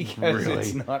because Really?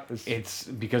 it's not... It's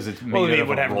because it's made well, out it of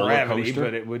would a have roller gravity, coaster.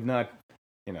 but it would not,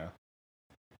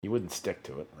 you wouldn't stick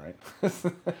to it, right?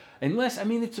 Unless, I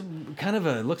mean, it's kind of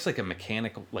a, looks like a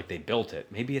mechanical, like they built it.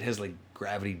 Maybe it has like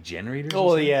gravity generators or Oh,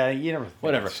 something. yeah, you never think of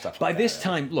Whatever. stuff By like this that.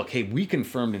 time, look, hey, we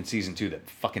confirmed in season 2 that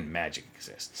fucking magic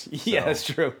exists. Yeah, So- that's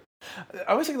true.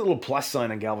 I always like the little plus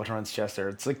sign on Galvatron's chest there.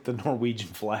 It's like the Norwegian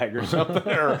flag or something,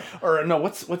 or no,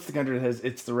 what's the country that has?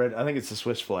 It's the red. I think it's the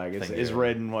Swiss flag. It's Think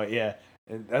red and white. Yeah,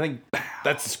 and I think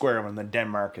that's the square one. Then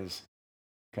Denmark is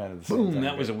kind of the same Boom, thing.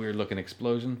 that was a weird looking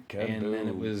explosion. And then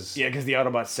it was... Yeah, because the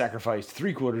Autobots sacrificed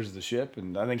 3/4 of the ship,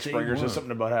 and I think They Springer were. says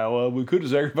something about how we could have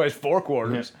sacrificed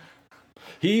 4/4.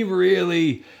 He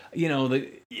really,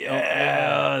 there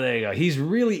you go. He's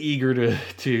really eager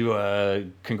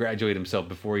to congratulate himself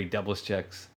before he double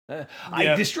checks. I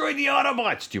Yeah. destroyed the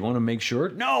Autobots. Do you want to make sure?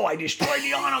 No, I destroyed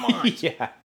the Autobots. Yeah.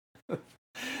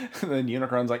 And then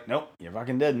Unicron's like, nope, you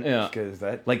fucking didn't. Yeah. Because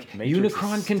that Like, Matrix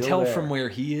Unicron is can still tell there. from where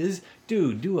he is.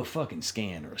 Dude, do a fucking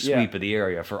scan or a Yeah. sweep of the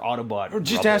area for Autobot. Or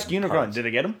just rubble ask Unicron, parts. did I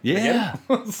get him? Yeah.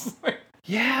 It's like,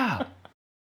 Yeah.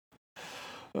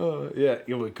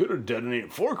 yeah, we could have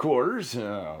detonated 4/4.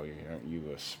 Oh, aren't you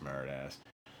a smart ass?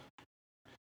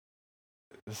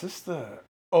 Is this the...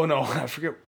 Oh, no, I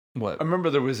forget. What? I remember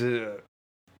there was a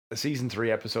season 3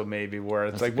 episode maybe where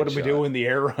it's That's a like, what do good we do shot. when the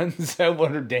air runs out?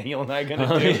 What are Daniel and I going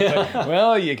to Oh, do? It's yeah. like,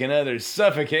 well, you can either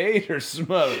suffocate or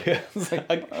smother. It's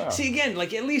like, oh. See, again,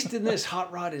 like, at least in this, Hot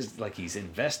Rod is, like, he's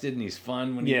invested and he's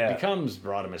fun. When Yeah. he becomes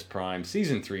Rodimus Prime,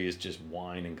 season 3 is just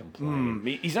whine and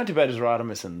complain. He's not too bad as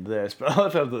Rodimus in this, but I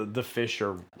love how the fish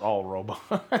are all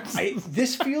robots.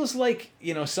 This feels like,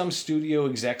 some studio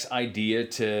exec's idea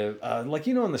to, like,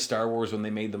 in the Star Wars when they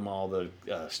made them all the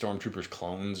Stormtroopers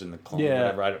clones and the clone,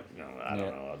 Yeah. whatever. I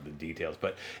don't know the details,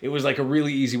 but it was like a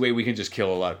really easy way we can just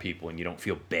kill a lot of people and you don't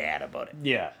feel bad about it.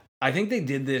 Yeah. I think they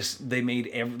did this. They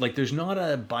made there's not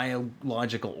a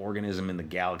biological organism in the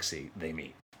galaxy they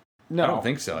meet. No, I don't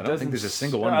think so. I don't think there's a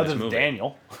single one in other this than movie.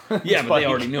 Daniel. Yeah, but Spike. they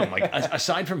already knew him. Like,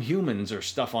 aside from humans or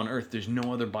stuff on Earth, there's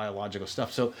no other biological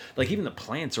stuff. So, like, even the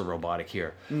plants are robotic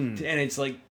here. And it's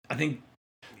like, I think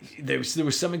there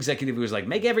was some executive who was like,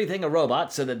 make everything a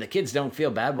robot so that the kids don't feel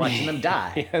bad watching them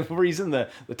die. Yeah, the reason the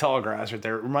tall grass right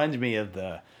there it reminds me of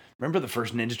remember the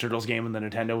first Ninja Turtles game on the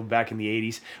Nintendo back in the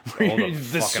 80s? Where Oh, the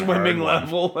the fucking swimming hard one.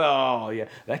 level. Oh, yeah.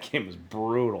 That game was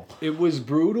brutal. It was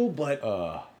brutal, but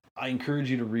I encourage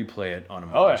you to replay it on a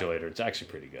Oh, yeah. modulator. It's actually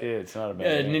pretty good. It's not a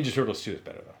bad game. Ninja Turtles 2 is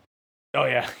better, though. Oh,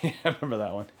 yeah. Yeah, I remember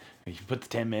that one. You put the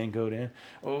 10-man code in.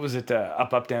 What was it?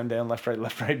 Up, down, down, left, right,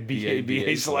 BA,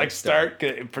 BA, select, start.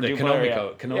 The Konami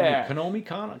code. Konami,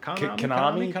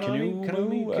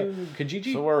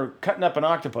 Kijiji. So we're cutting up an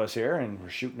octopus here, and we're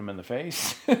shooting him in the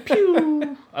face.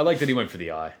 Pew! I like that he went for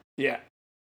the eye. Yeah.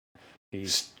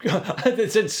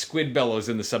 It said Squid Bellows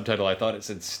in the subtitle. I thought it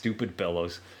said Stupid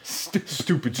Bellows.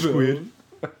 Stupid Squid.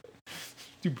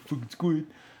 Stupid fucking squid.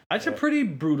 That's a pretty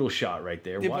brutal shot right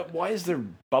there. Yeah, but why is there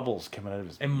bubbles coming out of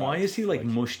his And why mouth? is he like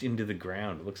mushed into the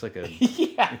ground? It looks like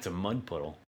Yeah. it's a mud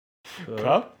puddle.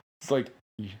 Cup? It's like...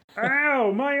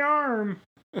 Ow, my arm.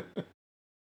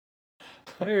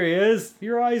 There he is.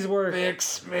 Your eyes work.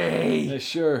 Fix me.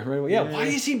 Sure. Right away. Yeah. Why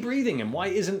is he breathing? And why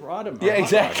isn't Rodimus? Yeah,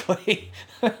 exactly.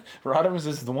 Rodimus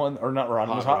is the one, or not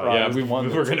Rodimus, Hot Rod Yeah, is the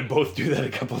one we're gonna both do that a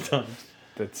couple times.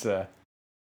 that's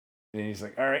and he's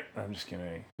like, all right, I'm just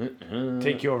gonna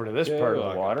take you over to this part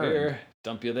of the water. Here,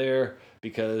 dump you there,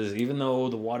 because even though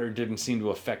the water didn't seem to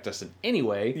affect us in any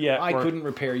way, Yeah, I we're- couldn't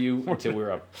reper you until we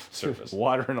were up surface.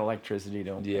 Water and electricity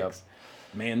don't Yep. mix.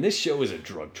 Man, this show is a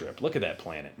drug trip. Look at that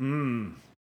planet.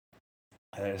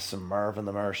 There's some Marvin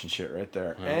the Martian shit right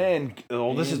there. Yeah. And,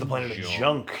 this is the And planet of junk.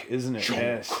 junk, isn't it? Junk.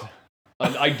 Yes.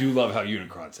 I do love how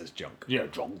Unicron says junk. Yeah,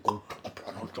 junk.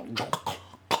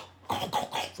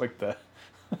 It's like the...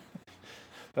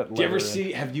 that Do you ever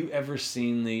letter- have you ever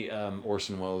seen the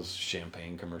Orson Welles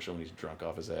champagne commercial when he's drunk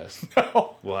off his ass?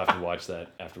 No. We'll have to watch that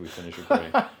after we finish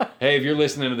recording. Hey, if you're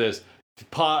listening to this,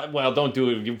 well, don't do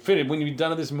it. When you're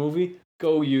done with this movie,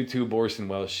 go YouTube Orson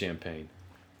Welles champagne.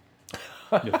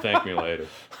 You'll thank me later.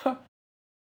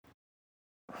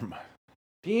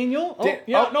 Daniel? Oh,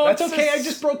 yeah, no, it's okay. I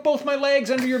just broke both my legs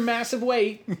under your massive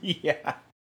weight. Yeah.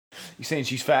 You saying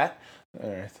she's fat? All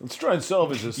right, let's try and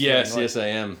salvage this. Yes, thing. yes, I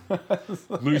am.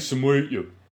 Lose some weight,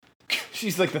 you.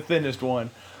 She's like the thinnest one.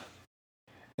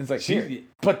 It's like, here,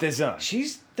 put this on.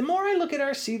 The more I look at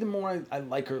RC, the more I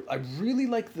like her. I really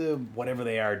like the, whatever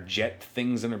they are, jet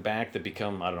things in her back that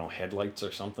become, I don't know, headlights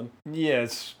or something. Yeah,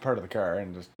 it's part of the car.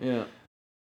 And just Yeah.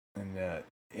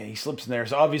 And he slips in there.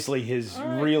 So obviously his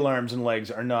real arms and legs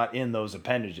are not in those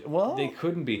appendages. Well, They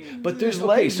couldn't be. But there's, his okay,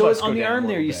 legs so must on go the down a arm there,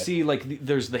 little you bit. see, like,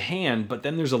 there's the hand, but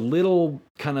then there's a little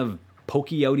kind of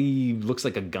pokey outy, looks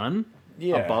like a gun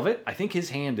above it. I think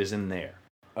his hand is in there.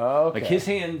 Okay. Like, his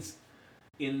hand's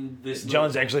in this.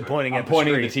 John's actually pointing at the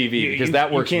pointing screen. at the TV because You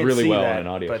that works can't really see well that, in an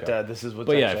audio but show. this is what's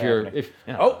But yeah, actually happening.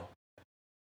 Oh,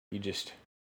 You just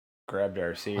grabbed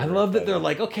RC. I love that they're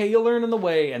like, okay, you'll learn on the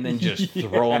way, and then just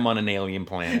throw him on an alien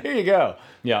planet. Here you go.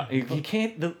 Yeah, he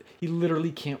can't. He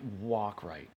literally can't walk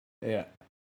right. Yeah.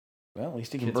 Well, at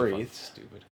least he can Kids are breathe. fucking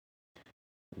stupid.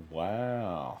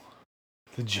 Wow.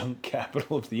 The junk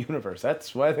capital of the universe.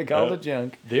 That's why they call it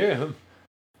junk. There.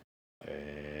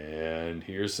 And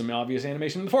here's some obvious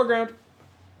animation in the foreground.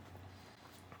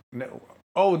 No.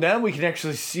 Oh, now we can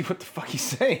actually see what the fuck he's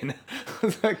saying.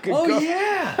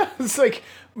 Yeah. It's like,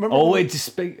 remember Oh when wait, to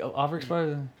speak.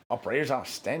 Overexposed. operators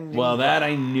outstanding. Well, that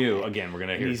I knew. Again, we're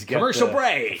gonna hear He's got commercial the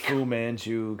break. Fu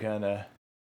Manchu kind of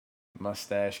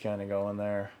mustache kind of going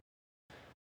there.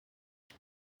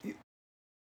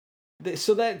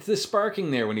 So that the sparking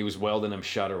there when he was welding him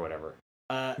shut or whatever.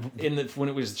 When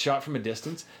it was shot from a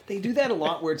distance, they do that a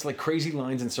lot where it's like crazy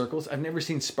lines and circles. I've never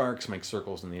seen sparks make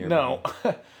circles in the air. No.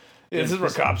 This is where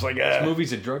cops like, This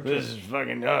movie's a drug. this is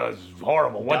fucking, this is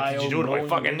horrible. What did you do to my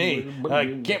fucking knee?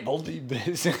 I can't believe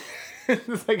this.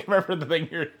 It's like, I remember the thing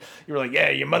you were like,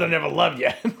 yeah, your mother never loved you.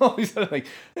 And all these other like,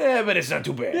 yeah, but it's not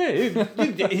too bad.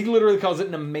 Yeah, he literally calls it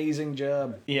an amazing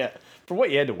job. Yeah. For what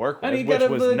you had to work with, And he which got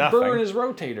was a nothing. burn his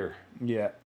rotator.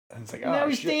 Yeah. And it's like, Now oh,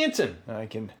 he's shit. dancing. I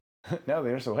can. Now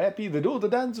they're so happy. They do the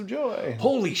dance of joy.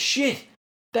 Holy shit!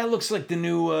 That looks like the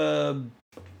new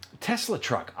Tesla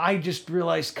truck. I just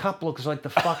realized Cup looks like the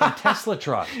fucking Tesla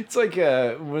truck. It's like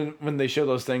when they show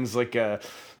those things like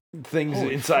things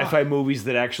Holy in sci-fi movies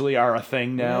that actually are a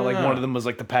thing now. Like Yeah. one of them was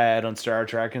like the pad on Star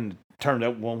Trek, and it turned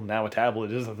out, well, now a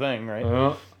tablet is a thing,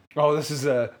 right? Oh, this is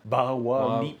a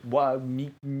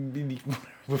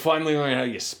We finally learned how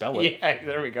you spell it. Yeah,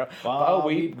 there we go. Ba,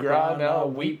 Weep, weep, gra, gra, no,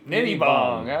 weep, weep, nitty nitty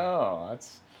bong. bong. Oh,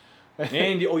 that's.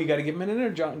 And you got to give him an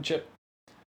energon chip.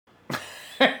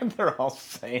 They're all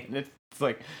saying it. It's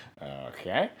like,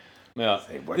 okay. Yeah.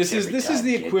 What This is every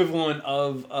the kid. equivalent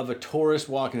of a tourist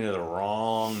walking into the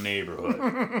wrong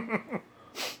neighborhood.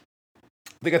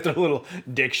 They got their little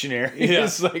dictionary. Yeah.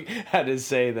 It's like how to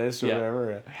say this or Yeah.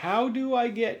 whatever. How do I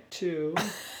get to?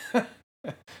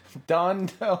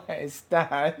 Donde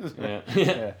estás? Yeah.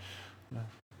 Yeah.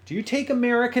 Do you take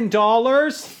American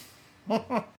dollars?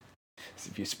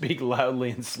 If you speak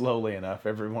loudly and slowly enough,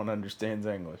 everyone understands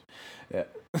English. Yeah.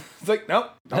 It's like,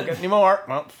 nope, don't get any more.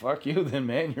 Well, fuck you then,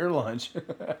 man. Your lunch.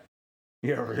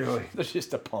 Yeah, really. There's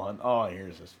just a pawn. Oh,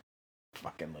 here's this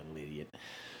fucking little idiot.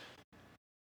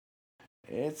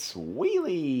 It's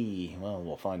Wheelie. Well,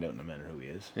 we'll find out in a minute who he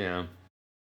is. Yeah.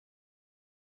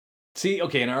 See,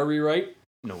 okay, in our rewrite,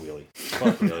 no wheelie.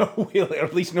 Fuck wheelie. No Wheelie, or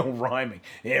at least no rhyming.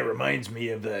 Yeah, it reminds me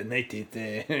of the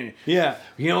 19th. Yeah,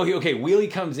 okay.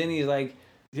 Wheelie comes in. He's like,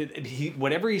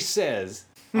 whatever he says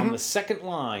on the second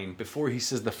line before he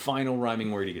says the final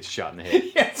rhyming word, he gets shot in the head.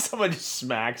 Yeah, someone just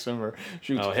smacks him or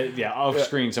shoots. Oh, yeah, off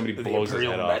screen, somebody The blows his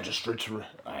Imperial head off. Magistrates,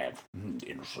 I have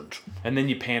innocent. And then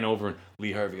you pan over, and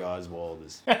Lee Harvey Oswald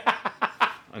is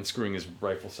unscrewing his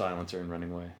rifle silencer and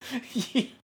running away.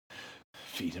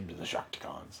 Feed him to the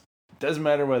Shakticons. Doesn't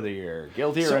matter whether you're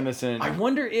guilty or innocent. I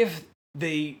wonder if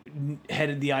they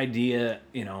headed the idea,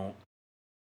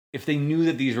 if they knew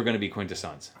that these were going to be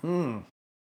quintessence.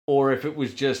 Or if it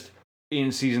was just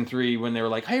in season 3 when they were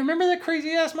like, hey, remember that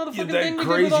crazy ass motherfucking thing we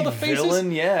did with all the faces?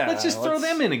 Villain? Yeah. Let's just throw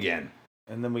them in again.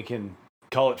 And then we can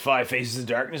call it 5 Faces of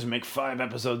Darkness and make 5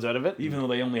 episodes out of it. Even though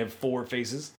they only have 4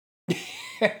 faces.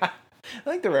 I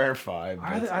think there are 5.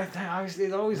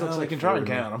 It always looks we like can try 4 and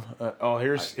to me. count them.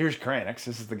 Here's Kranix.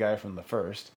 This is the guy from the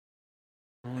first.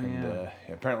 Oh, And yeah.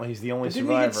 apparently he's the only But didn't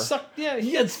survivor. he get sucked?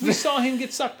 Yeah, we saw him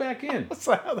get sucked back in.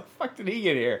 So how the fuck did he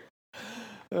get here?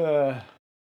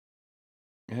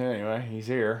 Anyway, he's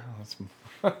here.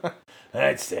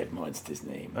 That's that monster's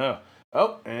name.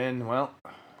 Oh, and well,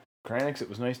 Kranix, it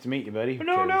was nice to meet you, buddy.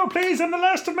 No, please, I'm the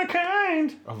last of my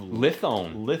kind. Oh,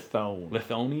 Lithone. Lithone.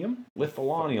 Lithonium?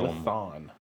 Litholonium.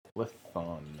 Lithon.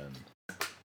 Lithon and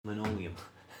Linoleum.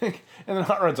 and then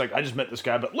Hot Rod's like, I just met this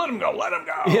guy, but let him go.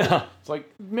 Yeah. It's like,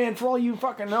 man, for all you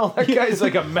fucking know, that guy's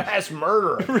like a mass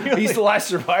murderer. Really? He's the last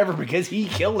survivor because he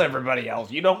killed everybody else.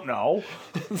 You don't know.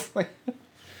 It's like,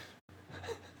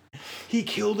 He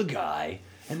killed a guy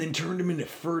and then turned him into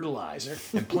fertilizer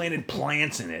and planted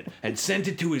plants in it and sent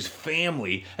it to his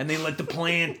family and they let the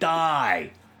plant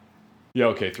die. Yeah,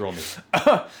 okay, throw me.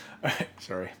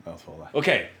 sorry, mouthful.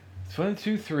 Okay, 1,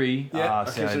 2, 3. Yeah,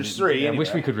 okay, so there's 3. I wish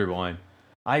anyway. we could rewind.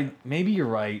 Maybe you're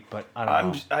right, but I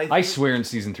don't know. I swear in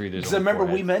season 3 there's. Because I only remember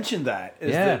 4 we heads. mentioned that.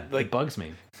 Yeah, it bugs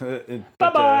me. Bye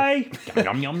Bye-bye.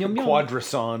 Yum, yum, yum, yum.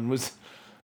 Quadrason was.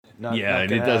 Not Yeah,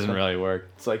 gonna it doesn't happen. really work.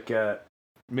 It's like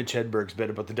Mitch Hedberg's bit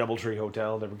about the Doubletree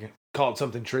Hotel. They were gonna call it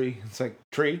something tree. It's like,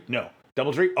 tree? No.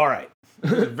 Doubletree? All right. It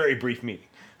was a very brief meeting.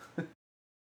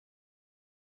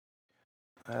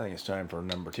 I think it's time for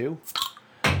number 2.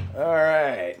 All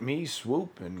right. Me,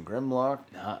 Swoop, and Grimlock.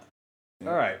 Nah.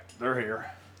 All right. They're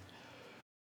here.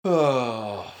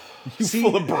 Oh. You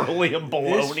full of beryllium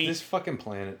baloney. This fucking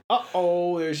planet.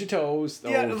 Uh-oh, there's your toes.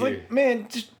 Yeah, it's like, man,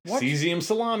 just watch. Cesium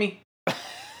salami.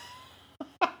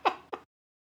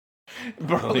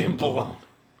 Beryllium baloney.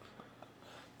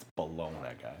 It's baloney,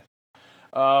 that guy.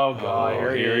 Oh, God.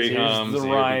 Oh, here he comes. Here's the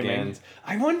Here it rhyming. begins.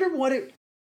 I wonder what it...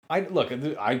 I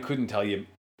couldn't tell you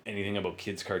anything about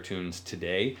kids' cartoons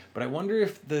today, but I wonder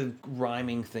if the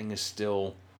rhyming thing is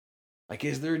still... Like,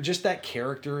 is there just that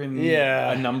character in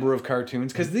a number of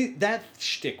cartoons? Because that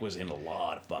shtick was in a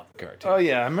lot of fucking cartoons. Oh,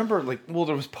 yeah. I remember, like, well,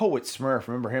 there was Poet Smurf.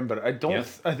 Remember him? But I don't... Yeah.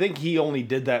 I think he only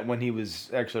did that when he was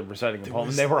actually reciting a poem.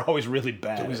 And they were always really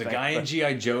bad. There was a guy in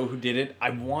G.I. Joe who did it. I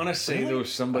want to say there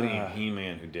was somebody in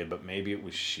He-Man who did, but maybe it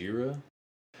was She-Ra?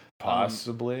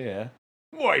 Possibly, yeah.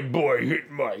 My boy hit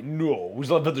my nose.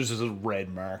 But there's just a red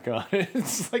mark on it.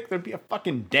 It's like there'd be a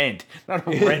fucking dent, not a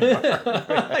red mark.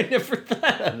 I never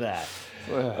thought of that.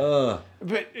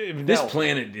 But This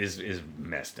planet is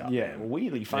messed up. Yeah, man.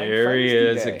 Wheelie finds There he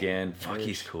friends is today. again. Fuck,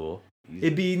 he's cool.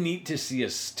 It'd be neat to see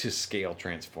us to scale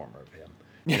Transformer of him.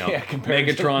 You know, Yeah, compared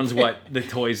to- Megatron's what? The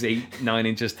toy's 8-9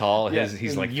 inches tall.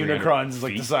 He's like 300 Unicron's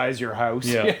like feet. the size of your house.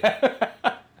 Yeah.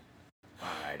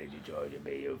 Why did you join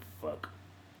me, you fuck?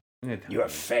 Yeah. You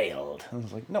have failed. I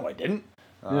was like, no, I didn't.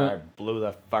 Yeah. I blew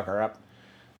the fucker up.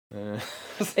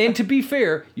 And to be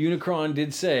fair, Unicron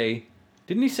did say,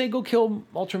 didn't he say go kill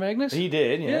Ultra Magnus? He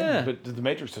did, yeah. Yeah. But the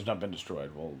Matrix has not been destroyed.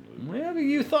 Well, Yeah, but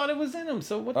you thought it was in him,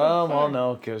 so what the oh, fuck? well,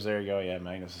 no, because there you go. Yeah,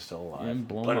 Magnus is still alive. And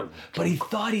blown up. But he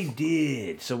thought he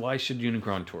did, so why should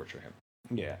Unicron torture him?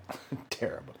 Yeah,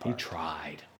 terrible. He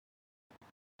tried.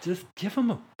 Just give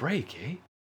him a break, eh?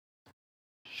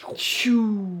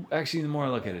 Shoo. Actually, the more I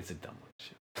look at it, it's a dumb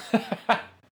one.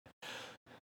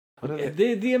 What are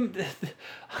they?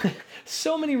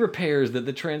 So many repairs that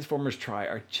the Transformers try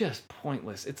are just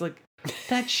pointless. It's like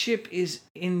that ship is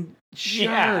in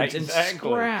shards and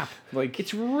scrap. Like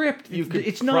It's ripped. You could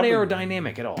It's not probably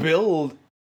aerodynamic at all. build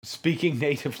speaking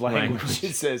native language. Language.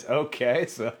 It says okay,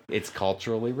 so It's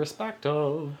culturally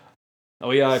respectful. Oh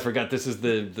yeah, I forgot this is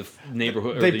the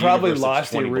neighborhood. Or they the probably universe that's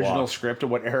lost the 20 original blocks. script of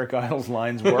what Eric Idle's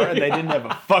lines were, and they didn't have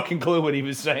a fucking clue what he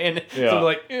was saying. Yeah. So they're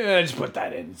like, just put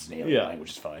that in. It's an alien Yeah. language.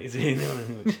 It's fine. It's alien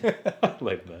language. I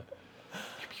like that.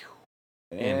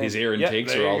 And his air yeah,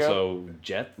 intakes there are you go. also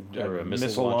jet or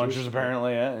missile launchers,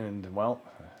 apparently. Yeah, and well,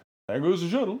 there goes the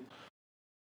shuttle.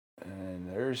 And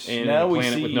there's And now a we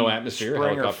planet see with no atmosphere,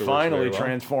 Springer helicopter works finally very well.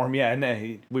 transform. Yeah,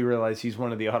 and we realize he's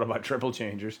one of the Autobot triple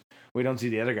changers. We don't see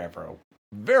the other guy for a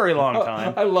very long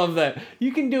time. I love that.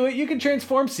 You can do it. You can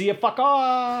transform. See ya. Fuck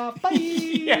off. Bye.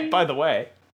 Yeah. By the way,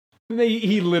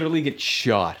 He literally gets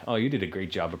shot. Oh, you did a great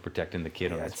job of protecting the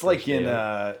kid. On his it's like first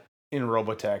day. in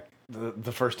Robotech.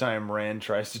 The first time Rand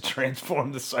tries to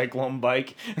transform the Cyclone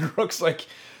bike, and Rook's like,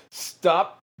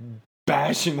 stop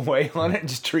bashing away on it and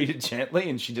just treat it gently,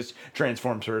 and she just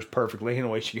transforms hers perfectly, and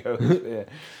away she goes. Yeah.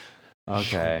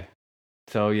 Okay.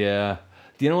 So yeah,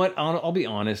 you know what? I'll be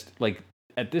honest. Like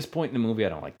at this point in the movie, I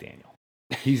don't like Daniel.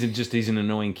 He's an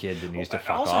annoying kid that needs to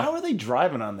fuck Also, off. how are they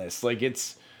driving on this? Like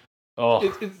it's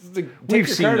the We've take your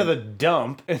seen car to them. the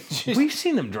dump. And just, We've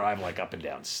seen them drive like up and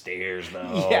down stairs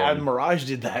though. yeah, Mirage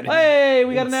did that. Hey,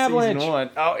 we got in an avalanche. season 1.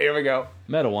 Oh, here we go.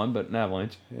 Metal one, but an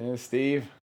avalanche. Yeah, Steve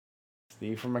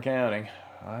from accounting.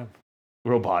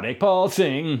 Robotic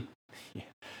pulsing.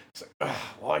 It's like, ugh,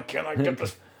 why can't I get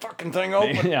this fucking thing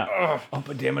open? Yeah. Ugh.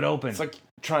 Open, damn it, open. It's like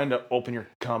trying to open your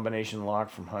combination lock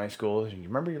from high school. You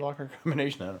remember your locker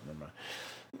combination? I don't remember.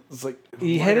 It's like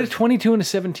he had a 22 and a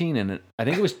 17 in it. I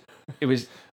think it was.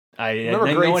 I remember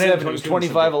think grade no one had 7. It was 22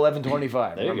 and 25, 11,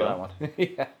 25. There you remember go. that one?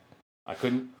 Yeah. I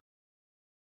couldn't.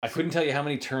 I couldn't tell you how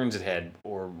many turns it had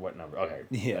or what number. Okay,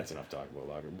 Yeah. that's enough talk about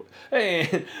Locker.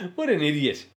 Hey, what an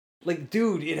idiot! Like,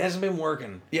 dude, it hasn't been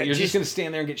working. Yeah, You're just just gonna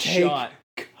stand there and get take shot,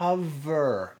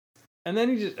 cover. and then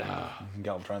he just.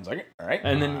 Galvatron's like, all right.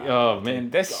 And then, oh man,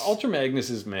 this. Ultra Magnus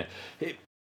is man.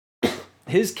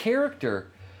 His character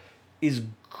is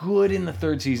good in the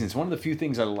third season. It's one of the few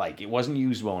things I like. It wasn't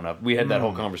used well enough. We had that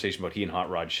whole conversation about he and Hot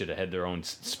Rod should have had their own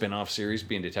spin-off series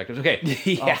being detectives. Okay.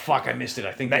 Yeah. Oh, fuck, I missed it.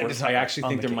 I think I actually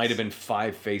think there might have been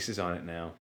 5 faces on it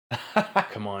now.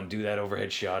 Come on, do that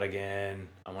overhead shot again.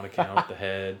 I want to count the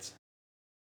heads.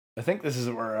 I think this is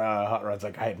where Hot Rod's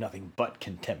like, I have nothing but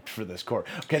contempt for this court.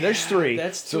 Okay, there's 3.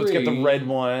 That's so it's got the 3. red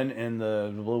one and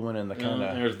the blue one and the kind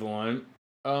of There's the one.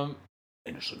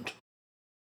 innocent.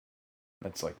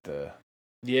 That's like the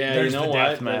Yeah, there's you know the what?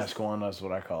 death mask one. That's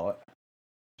what I call it.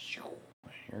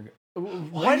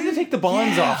 Why did they take the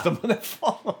bonds off them when they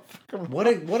fall? What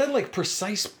a like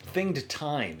precise thing to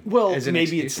time. Well, as an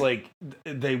maybe excuse. it's like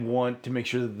they want to make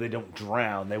sure that they don't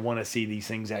drown. They want to see these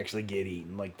things actually get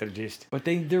eaten. Like they're just. But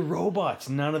they're robots.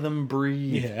 None of them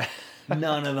breathe. Yeah.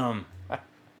 None of them.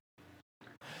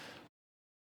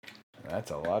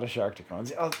 That's a lot of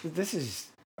Sharkticons. Oh, this is.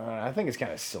 I think it's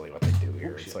kind of silly what they do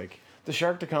here. It's like the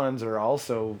Sharkticons are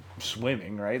also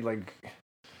swimming, right? Like.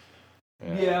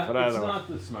 Yeah, but I it's don't know. not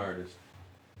the smartest.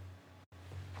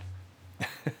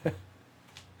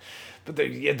 But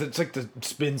it's like the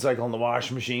spin cycle on the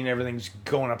washing machine. Everything's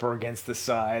going up or against the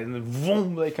side, and then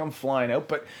boom, they come flying out.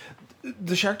 But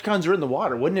the Sharkticons are in the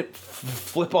water. Wouldn't it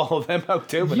flip all of them out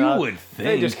too? But You not, would They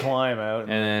think. just climb out. And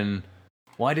then,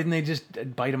 why didn't they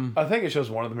just bite them? I think it shows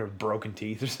one of them have broken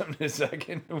teeth or something in a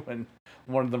second when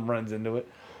one of them runs into it.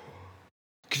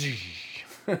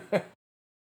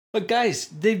 But guys,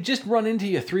 they've just run into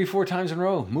you 3-4 times in a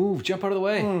row. Move, jump out of the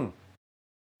way.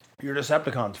 Your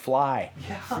Decepticons fly.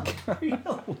 Yeah,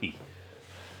 really.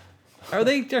 Are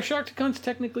Sharkticons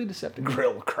technically Decepticons?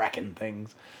 Grill cracking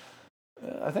things.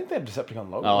 I think they have Decepticon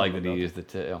logos. I like that he used the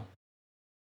tail.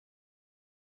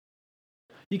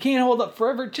 You can't hold up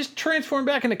forever. Just transform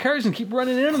back into cars and keep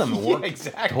running into them. It Yeah, worked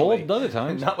exactly. whole other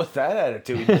times. Not with that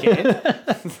attitude, you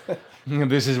can't.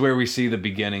 This is where we see the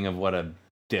beginning of what a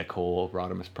dickhole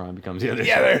Rodimus Prime becomes. The other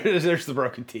Yeah, side. there's the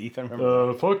broken teeth. I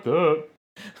remember. Fuck that.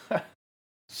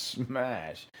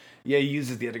 Smash. Yeah, he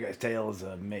uses the other guy's tail as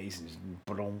a mace.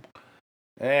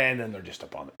 And then they're just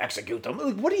up on them. Execute them.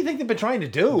 Like, what do you think they've been trying to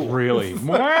do? Really?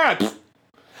 Yeah,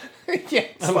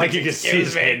 it's I like you can see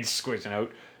his excuse me. head squishing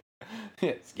out.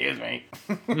 Excuse me.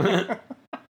 They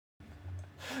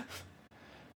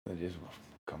just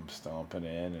come stomping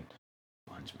in and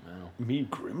Bunch of metal. meet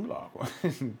Grimlock.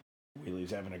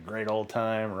 Wheelie's having a great old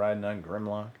time riding on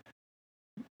Grimlock.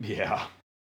 Yeah.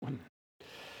 What an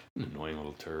annoying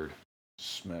little turd.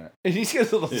 Smack. And he's got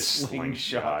a little This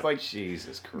slingshot. Like,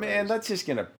 Jesus Christ. man, that's just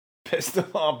gonna piss them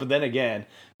off. But then again,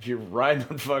 if you're riding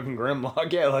on fucking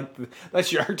Grimlock, yeah, like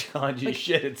that's your Archon just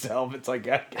shit itself. It's like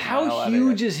How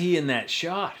huge is he in that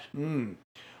shot?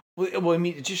 Well, I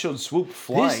mean, it just showed Swoop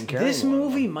flying. This carrying one of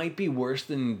movie them. might be worse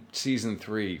than season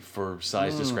 3 for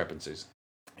size discrepancies.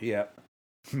 Yeah.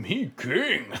 Me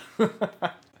king.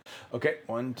 Okay,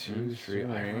 1, 2, 3. I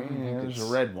don't Yeah, think there's it's-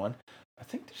 a red one. I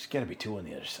think there's got to be 2 on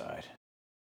the other side.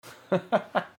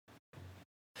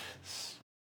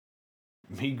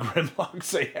 Me Grimlock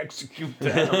say execute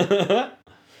them.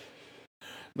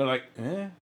 They're like,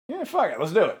 yeah, fuck it,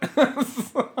 let's do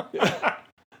it.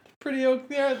 Pretty okay.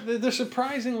 Yeah, they're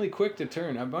surprisingly quick to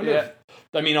turn. I wonder. If,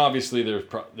 I mean, obviously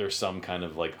there's some kind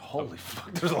of like Holy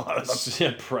fuck, there's a lot of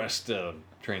stuff. oppressed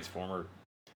Transformer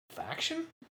faction.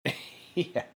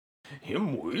 Yeah.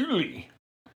 Him wheelie.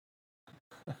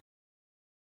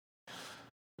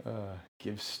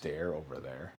 Give stare over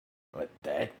there. But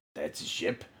that's a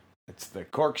ship. It's the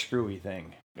corkscrewy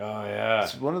thing. Oh yeah.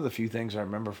 It's one of the few things I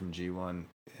remember from G1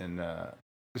 in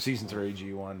season 3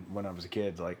 G1 when I was a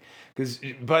kid. Like, because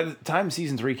by the time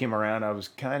season 3 came around, I was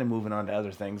kind of moving on to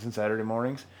other things on Saturday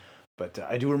mornings. But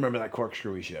I do remember that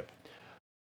corkscrewy ship.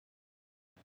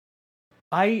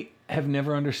 I have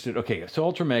never understood. Okay, so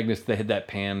Ultra Magnus, they had that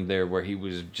pan there where he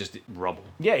was just rubble.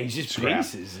 Yeah, he's just Scrap.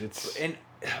 pieces. It's And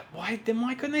why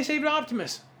couldn't they save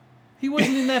Optimus? He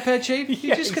wasn't in that bad shape. He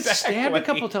Yeah, just got stabbed a exactly.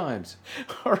 couple times.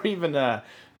 or even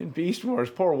in Beast Wars,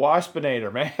 poor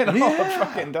Waspinator, man, all the Yeah.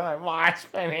 fucking time.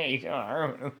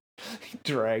 Waspinator. He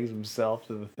drags himself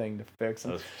to the thing to fix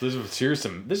him. This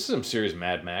is some serious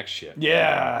Mad Max shit.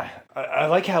 Yeah, I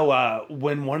like how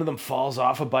when one of them falls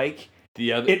off a bike,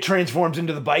 The other, it transforms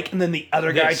into the bike, and then the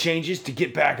other guy This. changes to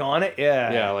get back on it.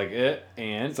 Yeah, yeah, like it,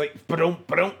 and It's like, ba-dum,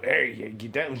 hey,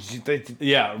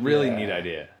 yeah, really Yeah. neat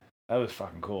idea. that was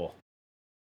fucking cool.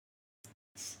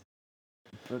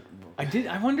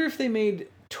 I wonder if they made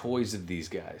toys of these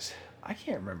guys. I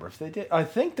can't remember if they did. I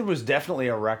think there was definitely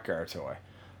a Wreck-Gar toy,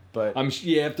 but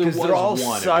If there was they're all one,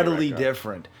 it'd be subtly Wreck-Gar.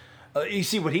 different. You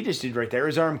see what he just did right there?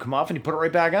 His arm come off and he put it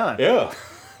right back on. Yeah.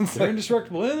 They're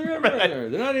indestructible. They're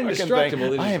not indestructible.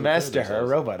 They just I am repair Master, a themselves.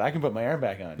 robot. I can put my arm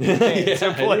back on. Yeah, It's a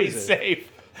it place is.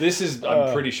 safe. This is,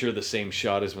 I'm pretty sure, the same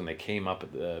shot as when they came up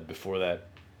before that,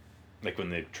 like when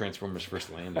the Transformers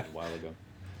first landed a while ago.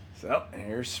 So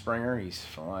here's Springer. He's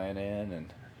flying in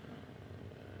and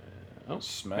Bing bong.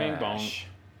 smash.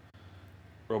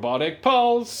 Robotic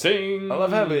pulsing. I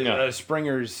love how Yeah.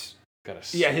 Springer's. Got a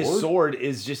sword. Yeah, his sword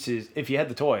is just his. If you had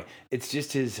the toy, it's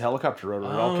just his helicopter rotor. It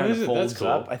all Oh, kind is of it? folds That's cool.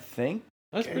 up. I think.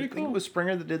 That's I pretty think cool. it was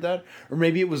Springer that did that, or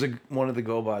maybe it was one of the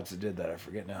GoBots that did that. I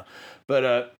forget now.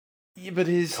 But but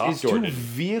his Cop two Jordan.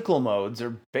 vehicle modes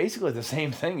are basically the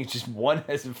same thing. It's just one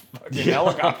has a fucking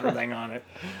helicopter thing on it.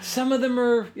 Some of them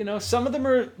are,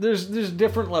 there's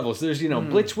different levels. There's,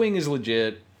 Blitzwing is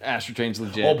legit. Astrotrain's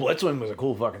legit. Oh, Blitzwing was a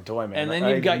cool fucking toy, man. And then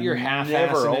you've got your half-ass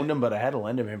Never in it. owned him, but I had to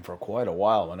lend him for quite a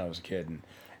while when I was a kid. And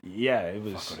yeah, it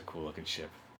was. What a cool looking ship.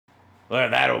 Look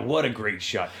at that. What a great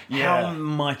shot. Yeah. How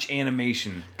much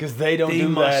animation. Because they don't They do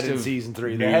must that in have season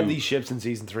 3. They knew. had these ships in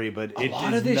season 3, but it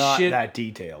lot is of this not shit- that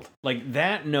detailed. Like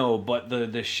that, no, but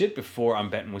the shit before, I'm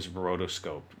betting, was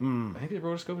rotoscoped. I think the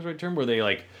rotoscope is the right term, where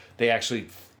they actually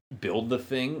build the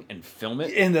thing and film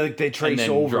it. And they trace then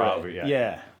over draw it. over,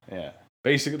 yeah. Yeah.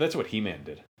 Basically, that's what He-Man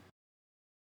did.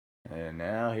 And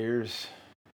now here's.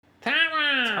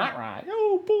 Tara! Right.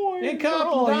 Oh boy. Hey, they're Cop,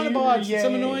 all Dinobots, here, and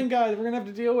some yay. annoying guy that we're gonna have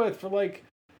to deal with for like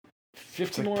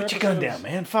 50 more Put episodes. your gun down,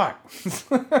 man. Fuck.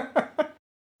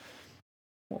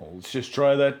 Well, let's just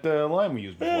try that line we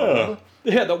used before.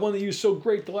 Yeah, the one that you used so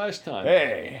great the last time.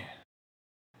 Hey.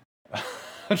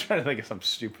 I'm trying to think of some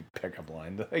stupid pickup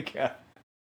line. Like,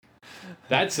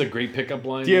 That's a great pickup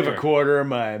line. do you have there. a quarter?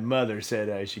 My mother said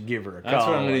I should give her a call. That's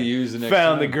what I'm gonna use the next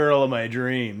Found time. the girl of my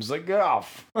dreams. Like,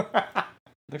 off.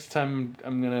 Next time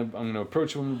I'm gonna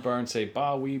approach a woman in the bar and say,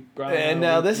 "Bah, we." And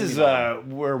now this is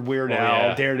where Weird Oh, Al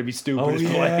yeah. Dare to Be Stupid Oh is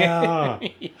yeah.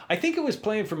 playing. I think it was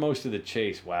playing for most of the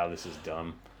chase. Wow, this is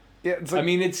dumb. Yeah, it's like, I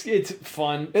mean, it's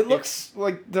fun. it looks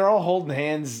like they're all holding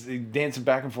hands, dancing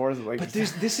back and forth. Like, But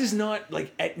this is not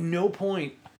like at no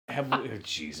point have we, oh,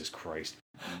 Jesus Christ,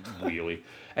 really.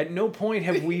 At no point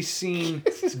have we seen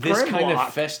This is this kind Grimlock.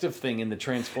 of festive thing in the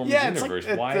Transformers yeah, it's universe.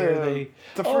 like Why the, are they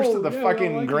the first Oh, of the yeah, we all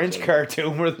fucking like Grinch each other.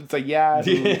 cartoon where it's like, yeah,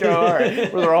 dude, all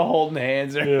right, where they're all holding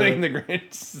hands and everything. The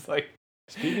Grinch is like,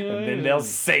 Speaking of and then they'll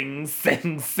sing.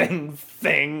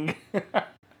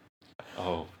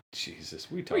 Oh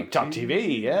Jesus, we talk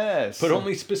TV, yes, but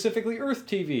only specifically Earth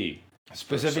TV.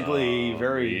 specifically some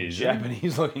very reason.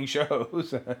 Japanese-looking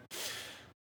shows.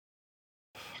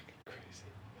 Crazy.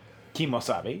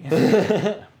 Kimosabi.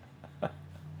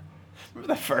 Remember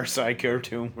that first side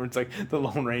cartoon where it's like the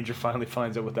Lone Ranger finally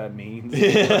finds out what that means?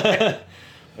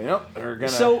 Yep, they're gonna.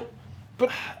 So,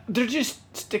 but they're just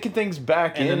sticking things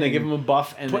back in, and then they give him a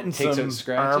buff and putting it takes some out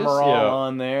scratches. armor all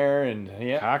on there, and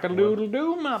yeah,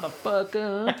 Cock-a-doodle-doo,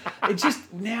 motherfucker. It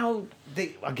just, now,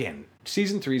 again,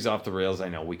 season 3's off the rails, I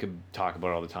know, we could talk about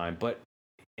it all the time,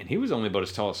 and he was only about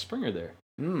as tall as Springer there.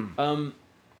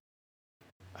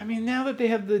 I mean, now that they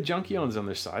have the Junkions on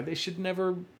their side, they should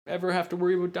never, ever have to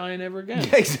worry about dying ever again.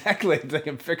 Yeah, exactly. They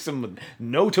can fix them with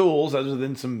no tools other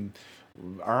than some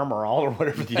armor all or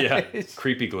whatever that Yeah, is.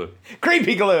 creepy glue.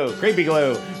 Creepy glue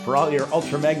for all your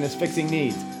Ultra Magnus fixing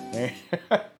needs. They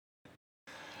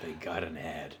got an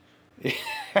ad. They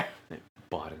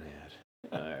bought an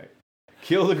ad. All right.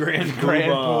 Kill the Grand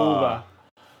Grand Poobah. Poobah.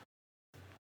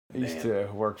 I used to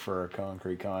work for a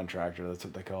concrete contractor. That's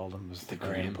what they called him. Was the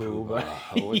Grand Poobah.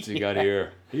 Oh, what's he got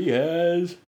here? He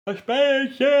has a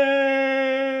spaceship.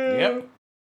 Yep.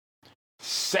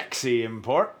 Sexy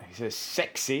import. He says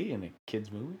sexy in a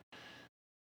kid's movie.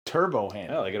 Turbo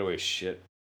hand. Hell, I got away with shit.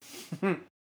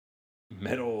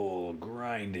 Metal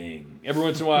grinding. Every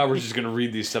once in a while, we're just going to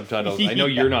read these subtitles. I know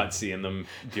you're not seeing them,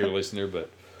 dear listener, but...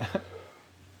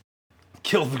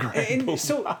 Kill the Grand Poobah. And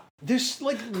so, there's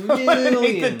like Eliminate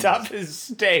millions. the toughest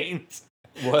stains.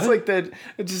 What? It's like that.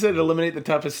 It just said eliminate the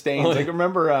toughest stains. Like,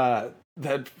 remember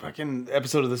that fucking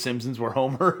episode of The Simpsons where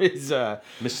Homer is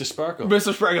Mr. Sparkle.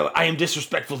 Mr. Sparkle, I am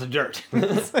disrespectful to dirt.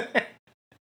 That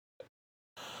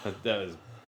was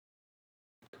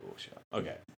a cool shot.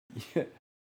 Okay. Yeah.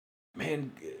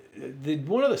 Man,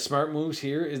 one of the smart moves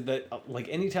here is that, like,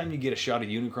 anytime you get a shot of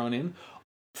Unicron in,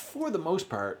 for the most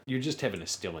part, you're just having a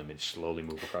still image slowly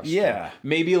move across the Yeah. screen.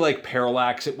 Maybe, like,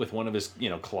 parallax it with one of his,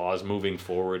 claws moving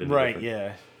forward. And Right,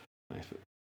 yeah.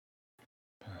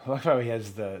 I love how he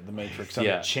has the Matrix on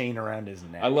a chain around his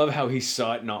neck. I love how he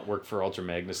saw it not work for Ultra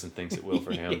Magnus and thinks it will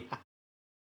for him.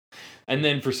 And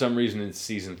then for some reason in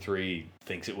season 3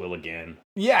 thinks it will again.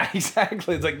 Yeah,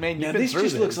 exactly. It's like, man, you've been this through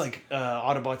just this. looks like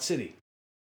Autobot City.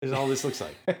 Is all this looks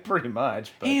like. Pretty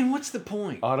much. But And what's the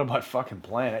point? Autobot fucking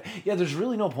planet. Yeah, there's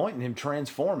really no point in him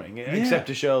transforming, except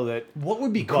to show that, What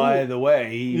would be cool? by the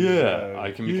way, he's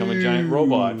I can become a giant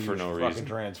robot for no fucking reason.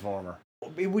 transformer.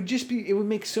 It would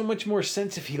make so much more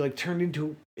sense if he like turned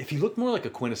into, if he looked more like a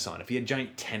Quintesson, if he had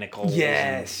giant tentacles.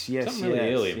 Yes, something really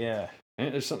alien. Yeah.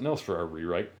 And there's something else for our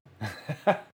rewrite.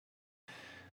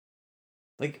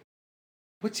 Like,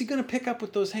 what's he gonna pick up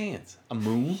with those hands? A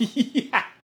moon? Yeah.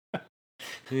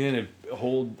 And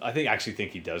I actually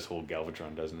think he does hold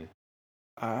Galvatron, doesn't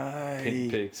he?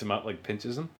 Picks him up, like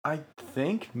pinches him. I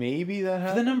think maybe that For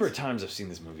happens. the number of times I've seen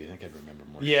this movie, I think I'd remember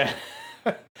more. Yeah.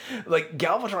 Like,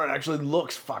 Galvatron actually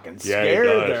looks fucking Yeah, he scared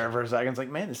does. there for a second. It's like,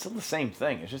 man, it's still the same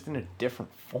thing. It's just in a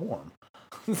different form.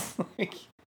 It's like...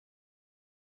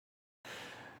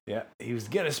 Yeah, he was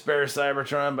gonna spare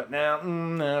Cybertron, but now,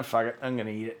 nah, fuck it. I'm gonna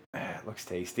eat it. It looks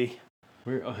tasty.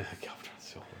 Galvatron's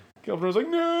so hard. Galvatron's like,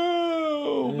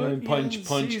 no! But Punch, in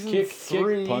punch, season kick,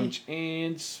 3, kick, punch,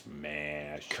 and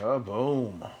smash.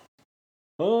 Kaboom.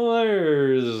 Oh,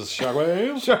 there's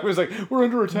Shockwave. Shockwave's like, we're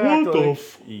under attack. What the Like,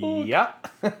 fuck? Yep.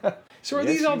 So are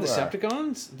Yes, these all you are.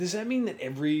 Decepticons? Does that mean that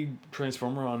every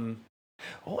Transformer on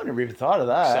Oh, I never even thought of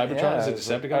that. Cybertron is a it's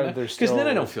like, Decepticon? they're Because then I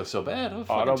still don't feel so bad. I'll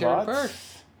fucking tear it apart.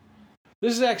 Autobots.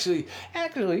 This is actually,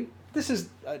 this is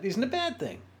isn't a bad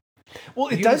thing. Well,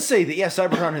 it does say that, yeah,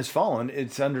 Cybertron has fallen.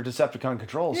 It's under Decepticon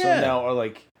control. Yeah. So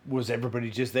now, was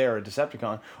everybody just there a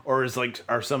Decepticon? Or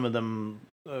are some of them,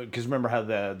 because remember how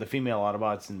the female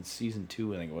Autobots in season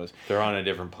 2, I think it was. They're on a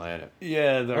different planet.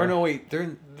 Yeah. Or no, wait, They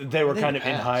were they've kind of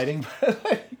in passed. hiding.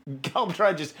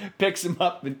 Galvatron just picks him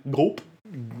up and gulp.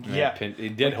 Yeah. He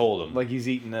did hold him. Like he's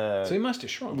eating So he must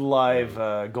have shrunk.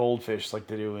 live goldfish like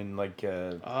they do in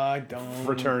I don't.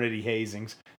 fraternity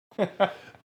hazings.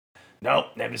 Nope,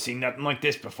 never seen nothing like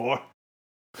this before.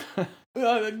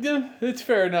 Yeah, it's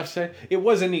fair enough to say. It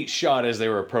was a neat shot as they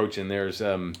were approaching. There's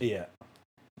Yeah.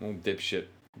 old dipshit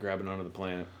grabbing onto the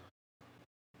planet.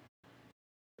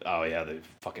 Oh yeah, the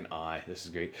fucking eye. This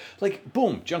is great. Like,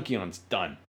 boom, Junkion's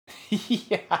done.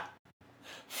 Yeah.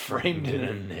 Framed in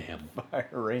a enam. fire,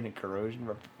 rain, and corrosion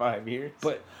for 5 years.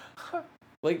 But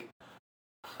like,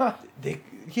 they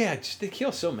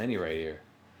kill so many right here.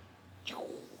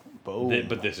 Boom.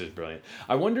 But this is brilliant.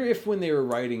 I wonder if when they were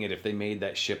writing it, if they made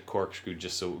that ship corkscrew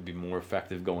just so it would be more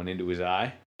effective going into his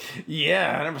eye.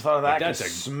 Yeah, I never thought of that. Like, It's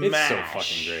it's so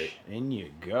fucking great. In you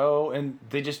go. And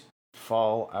they just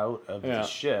fall out of Yeah. the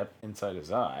ship inside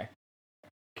his eye.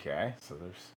 Okay, so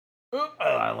there's... Oh,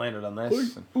 I landed on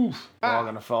this. And Oof. we're all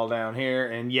going to fall down here.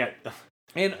 And yet...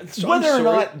 And so whether I'm or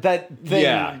sorry- not that thing...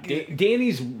 Yeah,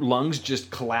 Danny's lungs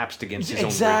just collapsed against his own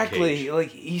Exactly. ribcage. Like,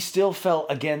 he still fell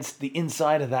against the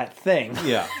inside of that thing.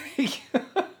 Yeah,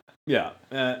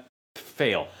 yeah.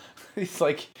 Fail. He's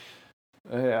like...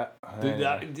 Yeah.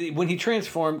 When he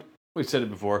transformed, we've said it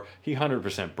before, he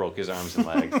 100% broke his arms and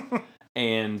legs.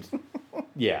 And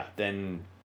yeah, then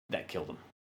that killed him.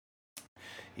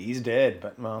 He's dead,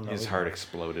 but... Well, no, His heart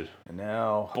exploded. And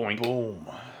now... Boink. Boom.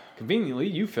 Conveniently,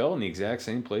 you fell in the exact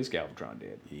same place Galvatron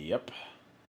did. Yep.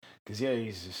 Because, yeah,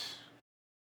 he's just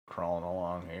crawling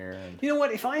along here. And... You know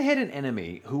what? If I had an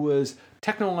enemy who was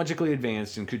technologically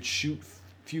advanced and could shoot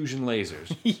fusion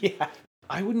lasers, yeah.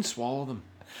 I wouldn't swallow them.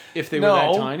 If they were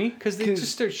that tiny, because they 'cause-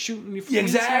 just start shooting you from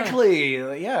Exactly.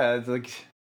 Yeah, it's like...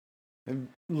 It'd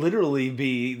literally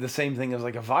be the same thing as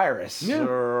like a virus. Yeah.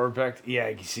 Or back... Yeah,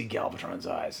 you can see Galvatron's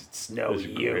eyes. It's no Those are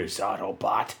use,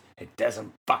 Autobot. It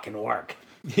doesn't fucking work.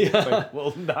 Yeah. Like,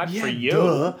 well, not for you.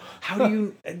 Duh. How do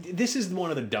you... This is one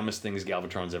of the dumbest things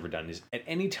Galvatron's ever done, is at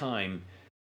any time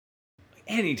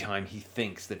he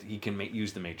thinks that he can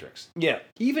use the Matrix. Yeah.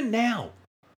 Even now.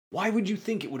 Why would you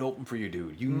think it would open for you,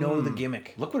 dude? You know the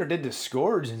gimmick. Look what it did to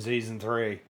Scourge in season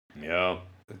 3. Yeah.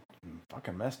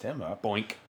 Fucking messed him up.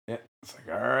 Boink. Yeah. It's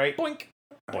like, all right. Boink.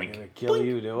 I'm Boink. gonna kill Boink.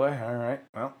 you, do I? All right.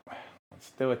 Well,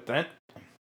 let's do it then.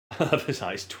 I love his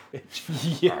eyes twitch.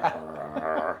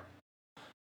 Yeah.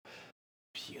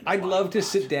 I'd love to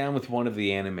sit down with one of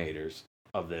the animators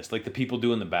of this, like the people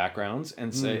doing the backgrounds,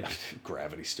 and say,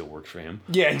 gravity still works for him.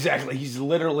 Yeah, exactly. He's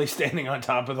literally standing on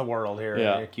top of the world here.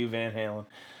 Yeah. Q Van Halen.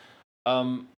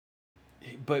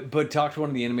 But talk to one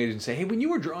of the animators and say, hey, when you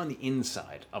were drawing the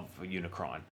inside of a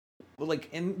Unicron, well, like,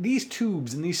 and these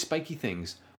tubes and these spiky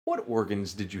things, what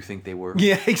organs did you think they were?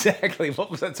 Yeah, exactly. What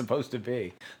was that supposed to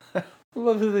be? I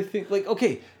love that they think, like,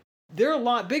 okay, they're a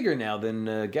lot bigger now than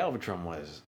Galvatron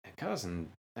was, causing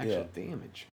actual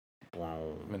damage.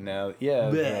 And now, yeah,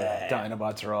 the Bleh.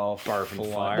 Dinobots are all Barf and full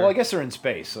on. fire. Well, I guess they're in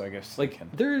space, so I guess Like they can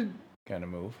they're, kind of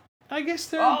move. I guess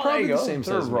they're Oh, there probably you the go. same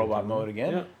They're size. robot mode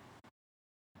again. Yeah.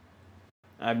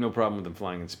 I have no problem with them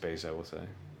flying in space. I will say.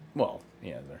 Well,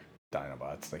 yeah, they're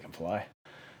Dinobots. They can fly.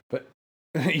 But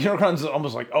Unicron's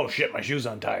almost like, oh shit, my shoe's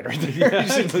untied right there. Yeah, He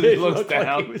just it looks looked like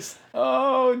down. he was-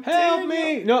 Oh, Help Daniel.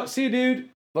 me! No, see, dude.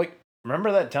 Like,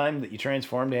 remember that time that you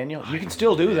transformed Daniel? You can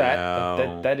still do that.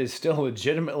 know. That is still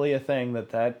legitimately a thing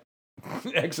that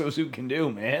exosuit can do,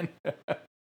 man.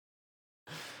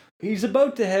 He's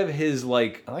about to have his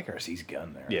like. I like RC's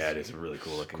gun there. Yeah, it is a really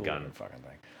cool looking Cool gun. looking fucking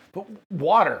thing. But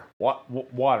water.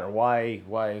 Water. Why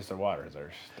is there water?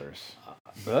 There's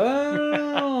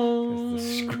Oh. the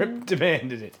script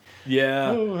demanded it.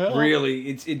 Yeah, Oh, hell. really,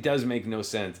 it does make no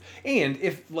sense. And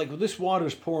if like this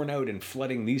water's pouring out and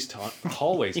flooding these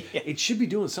hallways, Yeah. it should be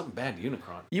doing something bad to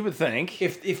Unicron. You would think.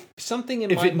 If something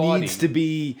in If my it body needs to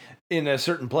be in a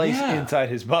certain place Yeah. inside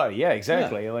his body. Yeah,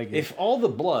 exactly. Yeah. Like if all the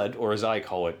blood, or as I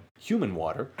call it, human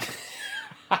water,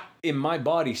 in my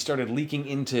body started leaking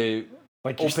into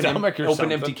like your open, stomach or open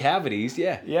something. empty cavities,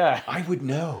 Yeah. I would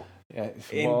know. Yeah.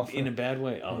 In a bad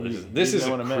way. Oh, you this is know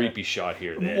a what I meant. creepy shot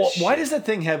here. Why does that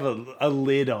thing have a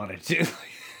lid on it too?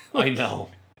 I know?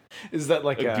 Is that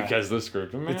like a? Because the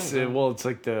script. It's it's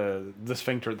like the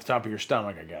sphincter at the top of your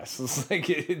stomach, I guess. It's like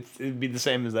it'd be the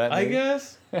same as that. I maybe.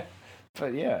 guess.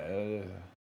 But yeah,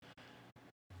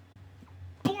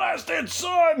 blasted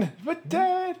son, but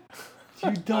dad,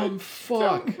 You dumb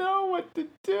fuck. don't know what to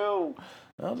do.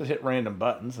 I'll just hit random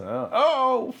buttons.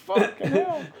 Oh, fucking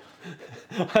hell!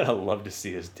 I'd love to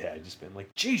see his dad just been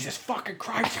like, Jesus fucking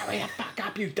Christ, hurry the fuck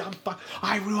up, you dumb fuck.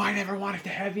 I knew I never wanted to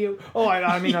have you. Oh,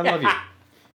 I mean, I love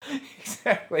you.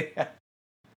 Exactly.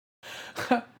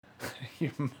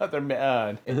 Your mother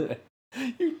man. You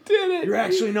did it. You're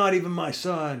actually not even my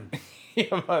son.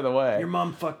 Yeah, by the way. Your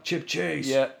mom fucked Chip Chase.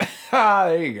 Yeah.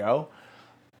 There you go.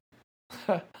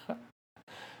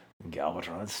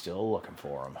 Galvatron's still looking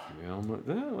for him.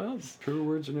 Well, true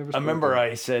words are never I remember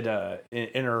spoken. I said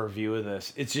in a review of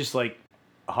this, it's just like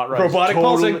Hot Rod's Robotic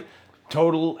pulsing.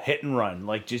 total hit and run.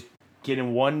 Like just get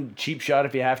in one cheap shot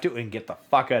if you have to and get the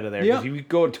fuck out of there. Yeah. If you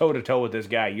go toe to toe with this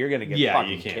guy, you're gonna get Yeah,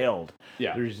 fucking you can't. killed.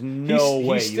 Yeah. There's no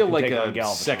way He's still you can like take on a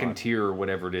Galvatron. second tier or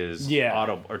whatever it is. Yeah.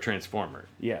 Auto or Transformer.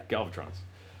 Yeah. Galvatron's.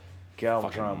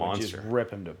 Galvatron would just monster.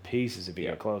 rip him to pieces if he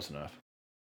Yeah. got close enough.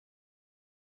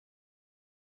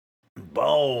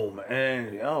 Boom!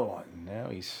 And now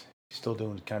he's still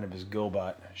doing kind of his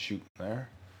GoBot shooting there.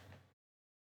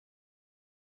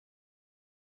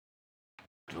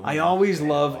 I always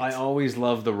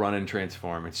love the run and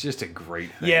transform. It's just a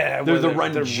great thing. Yeah, They're where the they-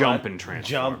 run, the jump, run, and transform.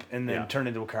 jump, and then Yeah. turn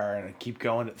into a car and keep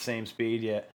going at the same speed.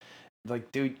 Yeah,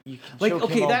 like dude, you can Like, choke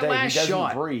okay, him all that day. last he doesn't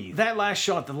shot, breathe. that last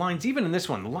shot, the lines, even in this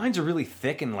one, the lines are really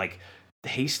thick and like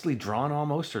hastily drawn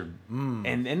almost, or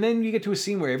and then you get to a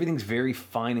scene where everything's very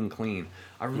fine and clean.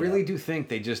 I really do think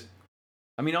they just,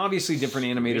 I mean, obviously different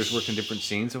animators work in different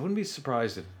scenes. I wouldn't be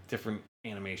surprised if different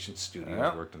animation studios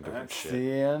Well, worked on different that's shit.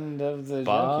 the end of the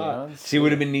But, Junkions. see, it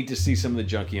would have been neat to see some of the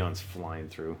Junkions flying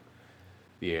through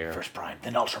the air. First Prime,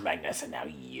 then Ultra Magnus, and now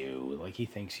you. Like, he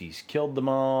thinks he's killed them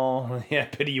all. Yeah,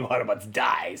 pity you Autobots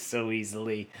die so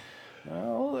easily.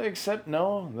 Well, except,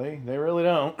 no, they really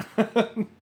don't.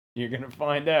 You're going to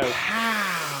find out.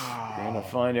 You're going to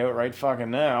find out right fucking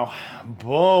now.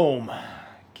 Boom.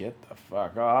 Get the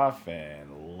fuck off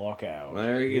and look out.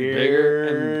 There you get bigger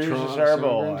and Here's taller our and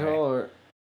boy. taller.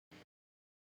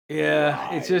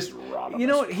 Yeah, it's just, you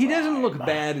know, he doesn't look Prime.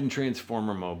 bad in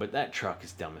Transformer mode, but that truck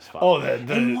is dumb as fuck. Oh,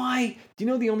 and why? Do you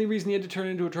know the only reason he had to turn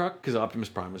into a truck? Because Optimus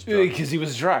Prime was drunk. Because he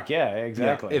was drunk, yeah,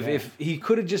 exactly. Yeah. If he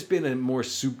could have just been a more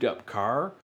souped up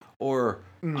car, or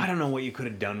I don't know what you could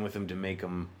have done with him to make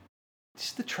him.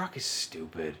 Just the truck is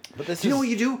stupid. But this Do you know is- what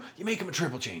you do? You make him a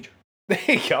triple changer, There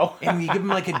you go. and you give him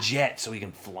like a jet so he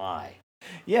can fly.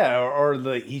 Yeah, or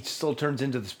he still turns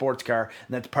into the sports car,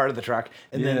 and that's part of the truck,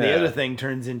 and then the Yeah. other thing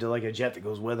turns into like a jet that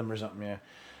goes with him or something. Yeah,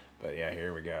 but yeah,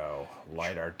 here we go.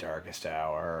 Light our darkest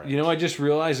hour. You know, I just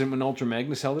realized that when Ultra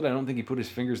Magnus held it, I don't think he put his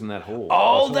fingers in that hole.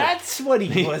 Oh, that's what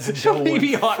he wasn't So doing.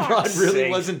 maybe Hot For Rod fuck's really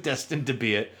sake. wasn't destined to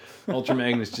be it. Ultra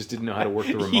Magnus just didn't know how to work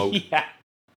the remote. Yeah.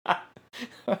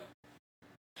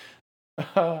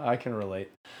 I can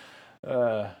relate.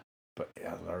 But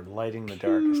yeah, they're lighting the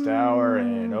darkest hour,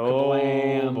 and oh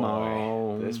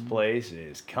Kablamo. boy, this place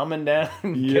is coming down.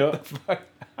 Get Yep. the fuck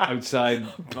Outside,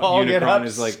 Paul, get up. Unicron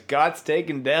is like, Scott's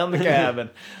taking down the cabin.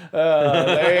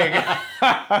 There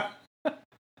you go.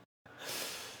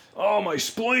 oh, my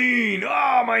spleen.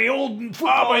 Oh, my old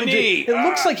football my injury." knee. It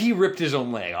looks like he ripped his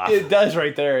own leg off. It does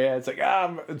right there. Yeah,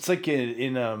 it's like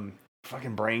in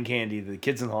fucking brain candy. The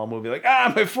kids in the hall movie like,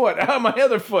 my foot, my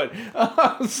other foot.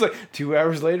 It's like 2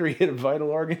 hours later, he hit a vital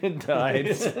organ and died.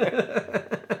 It's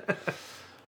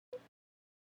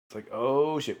like,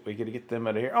 oh shit, we gotta get them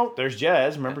out of here. Oh, there's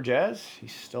Jazz. Remember Jazz?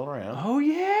 He's still around. Oh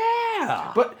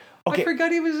yeah. But okay, I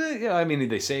forgot he was. Yeah, I mean,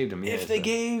 they saved him. if they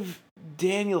gave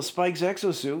Daniel Spike's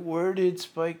exosuit, where did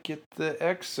Spike get the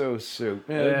exosuit?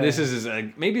 This is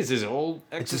his. Maybe it's his old.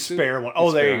 It's a exosuit. spare one. Oh,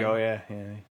 It's there spare you go. one.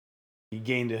 Yeah. He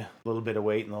gained a little bit of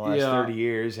weight in the last 30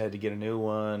 years. Had to get a new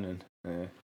one, and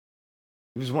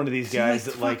he was one of these guys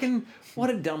that fucking, what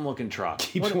a dumb looking truck.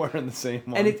 keeps wearing the same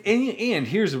one. And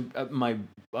here's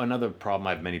another problem.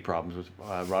 I have many problems with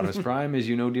Rodimus Prime, as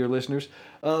you know, dear listeners.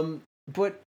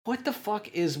 But what the fuck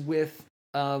is with?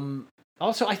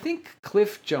 Also, I think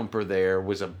Cliff Jumper there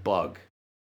was a bug.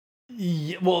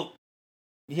 Yeah, well,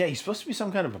 yeah, he's supposed to be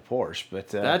some kind of a Porsche, but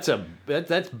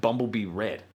that's Bumblebee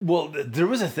Red. well, there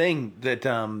was a thing that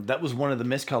that was one of the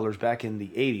miscolors back in the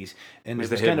 80s, and Was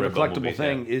it was the kind of a hit red Bumblebee, collectible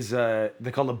thing. Is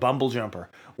they called a Bumble Jumper,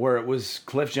 where it was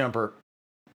Cliff Jumper,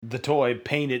 the toy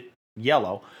painted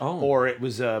yellow, or it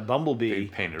was Bumblebee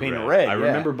painted red. I yeah.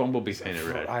 remember Bumblebee painted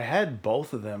red. I had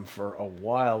both of them for a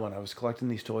while when I was collecting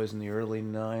these toys in the late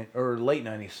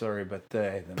 90s. Sorry, but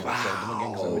then I sold them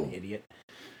again because I'm an idiot.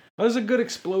 That was a good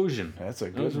explosion. That's a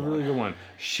That good was a one. really good one.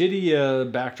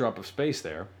 Shitty backdrop of space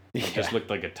there. It Yeah. just looked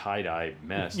like a tie-dye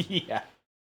mess. Yeah.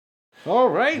 All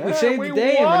right, we Yeah, saved we the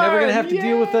day, and we're never going to won. have to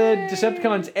deal with the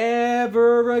Decepticons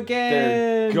ever again.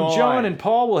 They're gone. John and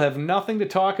Paul will have nothing to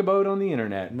talk about on the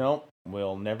internet. Nope.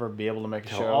 We'll never be able to make a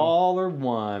Till show all are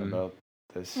one. about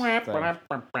this thing.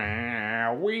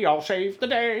 We all saved the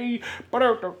day.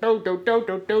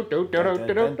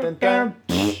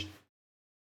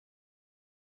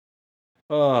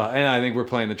 And I think we're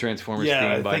playing the Transformers Yeah,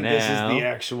 I theme by think now. this is the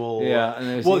actual. Yeah, and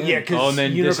there's Well, the yeah, end. because and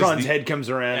then this is Unicron's the- head comes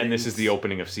around, and this is the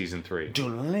opening of season 3.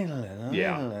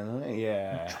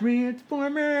 Yeah.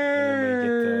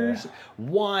 Transformers.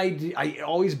 Why? I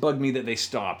always bugged me that they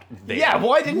stopped. There. Yeah,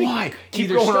 why didn't Why? he keep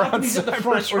Either going stop around these at the Cybertron?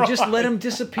 front or just let them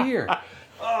disappear.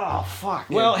 Oh fuck.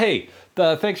 Well, hey,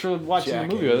 thanks for watching Jack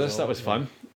the movie with us. Hazel, That was fun.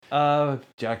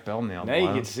 Jack Bell nailed Now you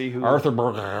one. get to see who Arthur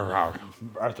Burger.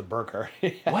 Arthur Burker.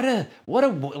 What a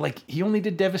like he only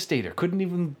did Devastator. Couldn't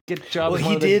even get jobs. Well,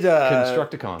 Well, he did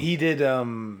Constructicon. He did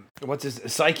what's his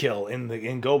Psykill in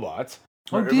GoBots.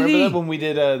 Oh, did Remember he? that when we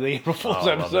did the April Fool's Oh,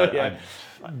 I love episode? that. Yeah.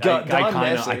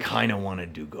 I kind of want to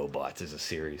do GoBots as a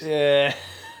series. Yeah.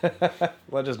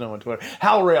 Let us know on Twitter.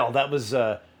 Hal Rail, that was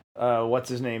what's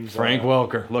his name? Frank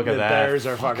Welker, look at the that. Bears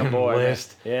are fucking boy.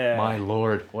 List. Yeah. My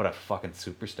lord, what a fucking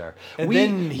superstar. And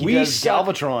then he does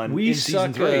Galvatron We in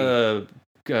season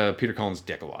suck Peter Cullen's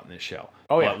dick a lot in this show.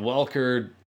 Oh, yeah. But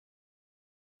Welker,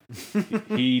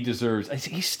 he deserves.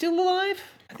 He's still alive.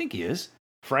 I think he is.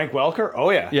 Frank Welker? Oh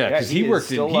yeah. Yeah, 'cause he is worked in-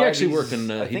 still he alive. actually worked in,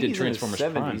 I he think did he's Transformers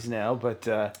in his Prime. 70s now, but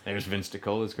There's Vince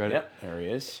DiCola's credit. yep, there he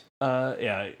is.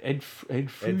 Yeah, Ed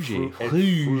Frugier.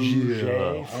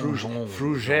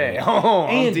 Frugier. Oh,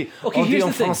 And, okay, here's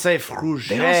the thing. Français, Frugier.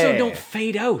 They also don't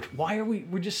fade out. Why are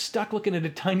we're just stuck looking at a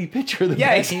tiny picture of the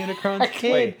Yeah, back of Unicron's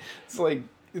kid? It's like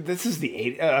this is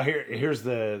the 80s. Here's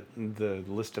the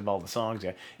list of all the songs.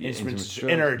 Yeah, instruments,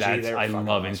 energy. I fucking love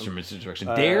awesome. instruments instruction.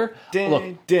 Dare,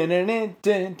 look, the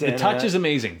the touch is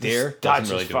amazing. Dare touch doesn't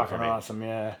really is do it fucking for me. awesome.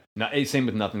 Yeah, Same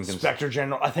with Nothing's Gonna. Spectre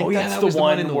General. I think Oh, yeah, that's that the was the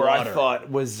one one in the where I water. thought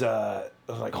was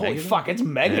like, holy Megadeth? fuck, it's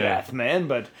Megadeth, Yeah. man.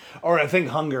 But or I think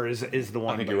Hunger is the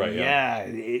one. I think but you're right, yeah,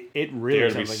 it really Dare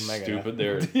to be sounds like Megadeth. stupid.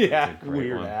 There, Yeah, it's a great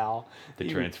Weird one. Al. The He-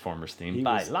 Transformers theme he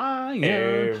by was Lion.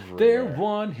 everywhere. Their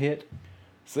one hit.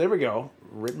 So there we go.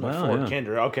 Written by Wow, Fort yeah.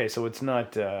 Kinder. Okay, so it's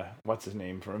not what's his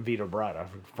name from Vito Bratta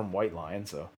from White Lion.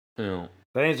 So Yeah,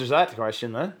 that answers that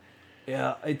question then.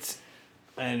 yeah, it's.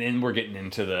 And we're getting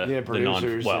into the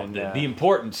producers and, the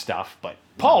important stuff, but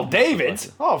Paul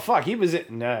Davids. Oh fuck, he was it.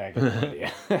 No, I got no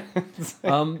idea.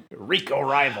 Rico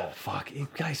Rival. Fuck, you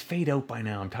guys fade out by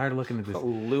now. I'm tired of looking at this.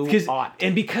 Lou Ott.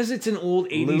 And because it's an old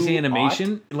 80s Lou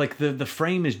animation, like the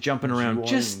frame is jumping around Jordan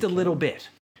just a little bit.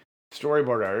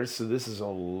 Storyboard artist. So this is a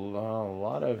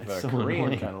lot of That's so Korean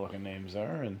annoying. kind of looking names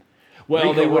there. And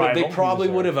Well, Rico they Rival, probably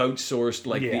he was would have outsourced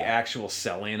like Yeah. the actual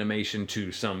cell animation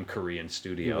to some Korean you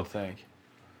studio. would think.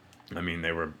 I mean,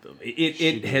 they were.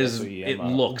 It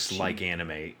looks like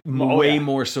anime Oh, way yeah.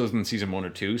 more so than season 1 or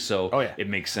 2. So Oh yeah, it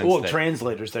makes sense. Well, that,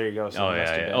 translators. There you go. So oh it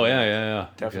must have yeah, been, oh yeah.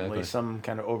 Definitely Exactly. some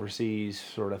kind of overseas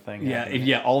sort of thing. Yeah, happening.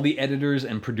 yeah. All the editors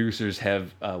and producers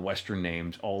have Western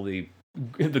names. All the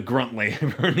the grunt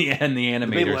labor and the animators.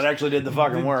 The people that actually did the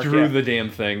fucking work. drew Yeah. the damn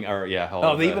thing. Or yeah.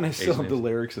 Oh, they even still have the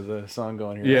lyrics of the song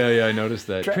going here. Yeah, I noticed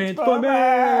that.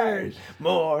 Transformers,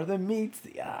 more than meets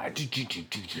the eye.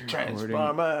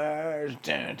 Transformers,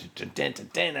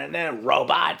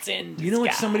 robots in. You know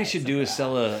what somebody disguise. should do is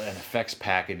sell an effects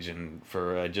package and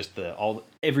for just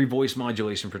every voice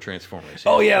modulation for Transformers.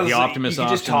 Oh yeah, the Optimus. You can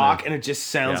just option, talk and it just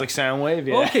sounds Yeah. like Soundwave.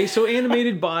 Yeah. Okay, so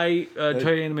animated by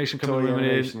Toy Animation Company Toy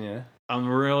Limited. Animation, yeah. I'm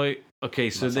really okay.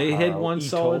 So they had one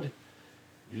solid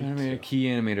animated key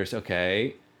animators.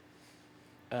 Okay,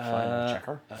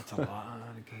 Checker. that's a lot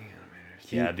of key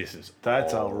animators. Yeah,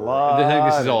 That's a lot. I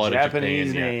think this is all of out of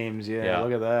Japanese Japan, yeah. names. Yeah, Yeah.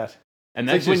 look at that. and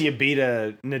It's that's like just, when you beat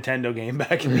a Nintendo game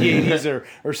back in the 80s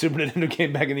or Super Nintendo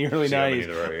game back in the early See how many 90s.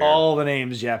 there are here. All the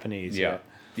names Japanese. yeah.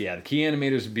 The key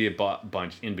animators would be a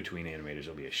bunch. In between animators,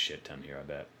 there'll be a shit ton here. I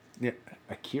bet. Yeah.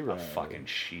 Akira. Fucking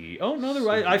she. Oh no, they're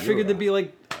right. I figured there'd be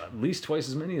like at least twice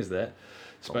as many as that.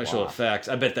 Special lot. effects.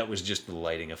 I bet that was just the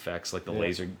lighting effects, like the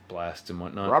laser blasts and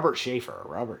whatnot. Robert Schaefer.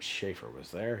 Robert Schaefer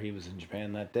was there. He was in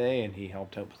Japan that day, and he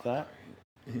helped out with that.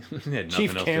 They had Chief nothing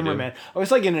else to do. cameraman. Oh, it's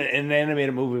like in an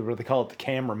animated movie where they call it the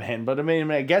cameraman. But I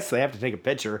mean, I guess they have to take a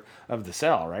picture of the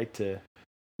cell, right? To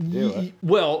do it.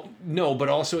 Well, no, but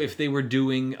also if they were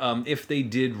doing, if they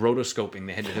did rotoscoping,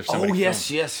 they had to have somebody. Oh yes,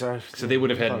 film. yes. So they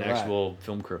would have had an thought of that. actual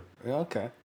film crew. Yeah, okay.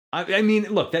 I mean,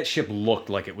 look, that ship looked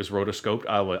like it was rotoscoped.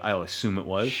 I'll assume it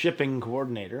was. Shipping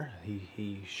coordinator.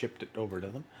 He shipped it over to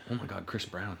them. Oh my God, Chris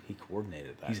Brown. He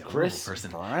coordinated that. He's a Chris horrible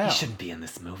person. Brown. He shouldn't be in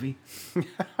this movie.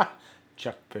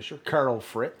 Chuck Fisher. Carl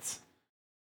Fritz.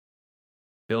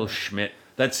 Bill Schmidt.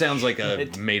 That sounds like a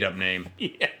Schmidt. made-up name.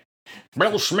 Yeah.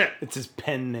 Bill Schmidt. It's his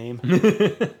pen name.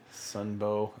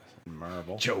 Sunbow.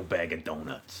 Marvel. Joe Bag of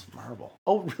Donuts. Marvel.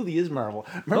 Oh, it really is Marvel.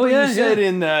 Remember yeah, you said yeah.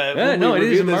 in Yeah, when no, we it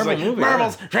is a reviewed this, Marvel like, movie,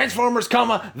 Marvel's Transformers,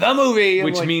 comma the movie. I'm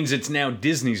Which like, means it's now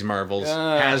Disney's Marvel's,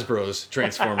 Hasbro's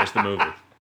Transformers the movie.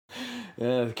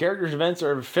 the characters' events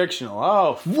are fictional.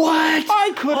 Oh, What?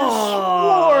 I could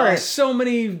have sworn. So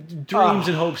many dreams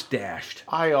and hopes dashed.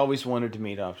 I always wanted to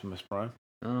meet Optimus Prime.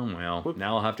 Oh well,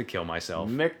 now I'll have to kill myself.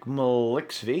 Mick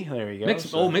Malixby. There you go.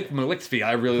 Mick Malixby.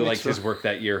 I really liked his work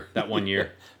that one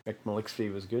year. Mick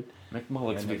Malixby was good. Mick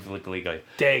Malixby.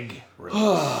 Dig.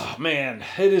 Oh man,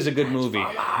 it is a good movie.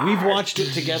 We've watched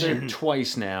it together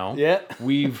twice now. Yeah.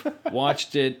 We've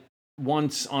watched it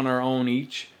once on our own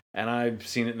each, and I've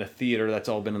seen it in the theater. That's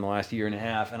all been in the last year and a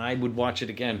half, and I would watch it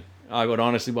again. I would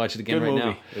honestly watch it again Good right movie.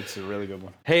 now. It's a really good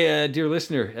one. Hey, dear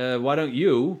listener, why don't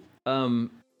you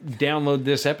download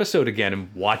this episode again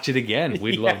and watch it again?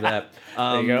 We'd love that.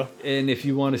 There you go. And if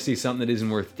you want to see something that isn't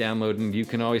worth downloading, you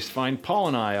can always find Paul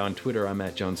and I on Twitter. I'm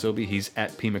at John Sobey. He's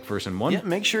at P. McPherson1. Yeah,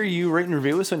 make sure you rate and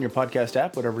review us on your podcast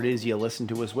app, whatever it is you listen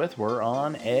to us with. We're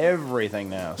on everything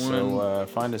now. So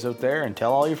find us out there and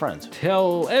tell all your friends.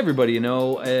 Tell everybody you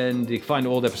know, and you can find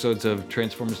old episodes of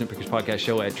Transformers Nitpickers podcast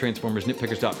show at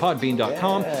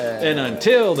transformersnitpickers.podbean.com. And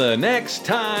until the next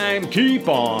time, keep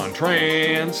on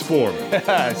transforming.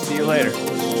 See you later.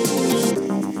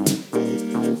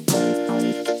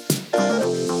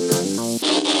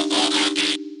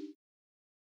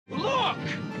 Look!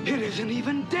 It isn't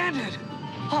even dented!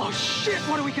 Oh shit,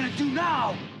 what are we gonna do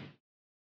now?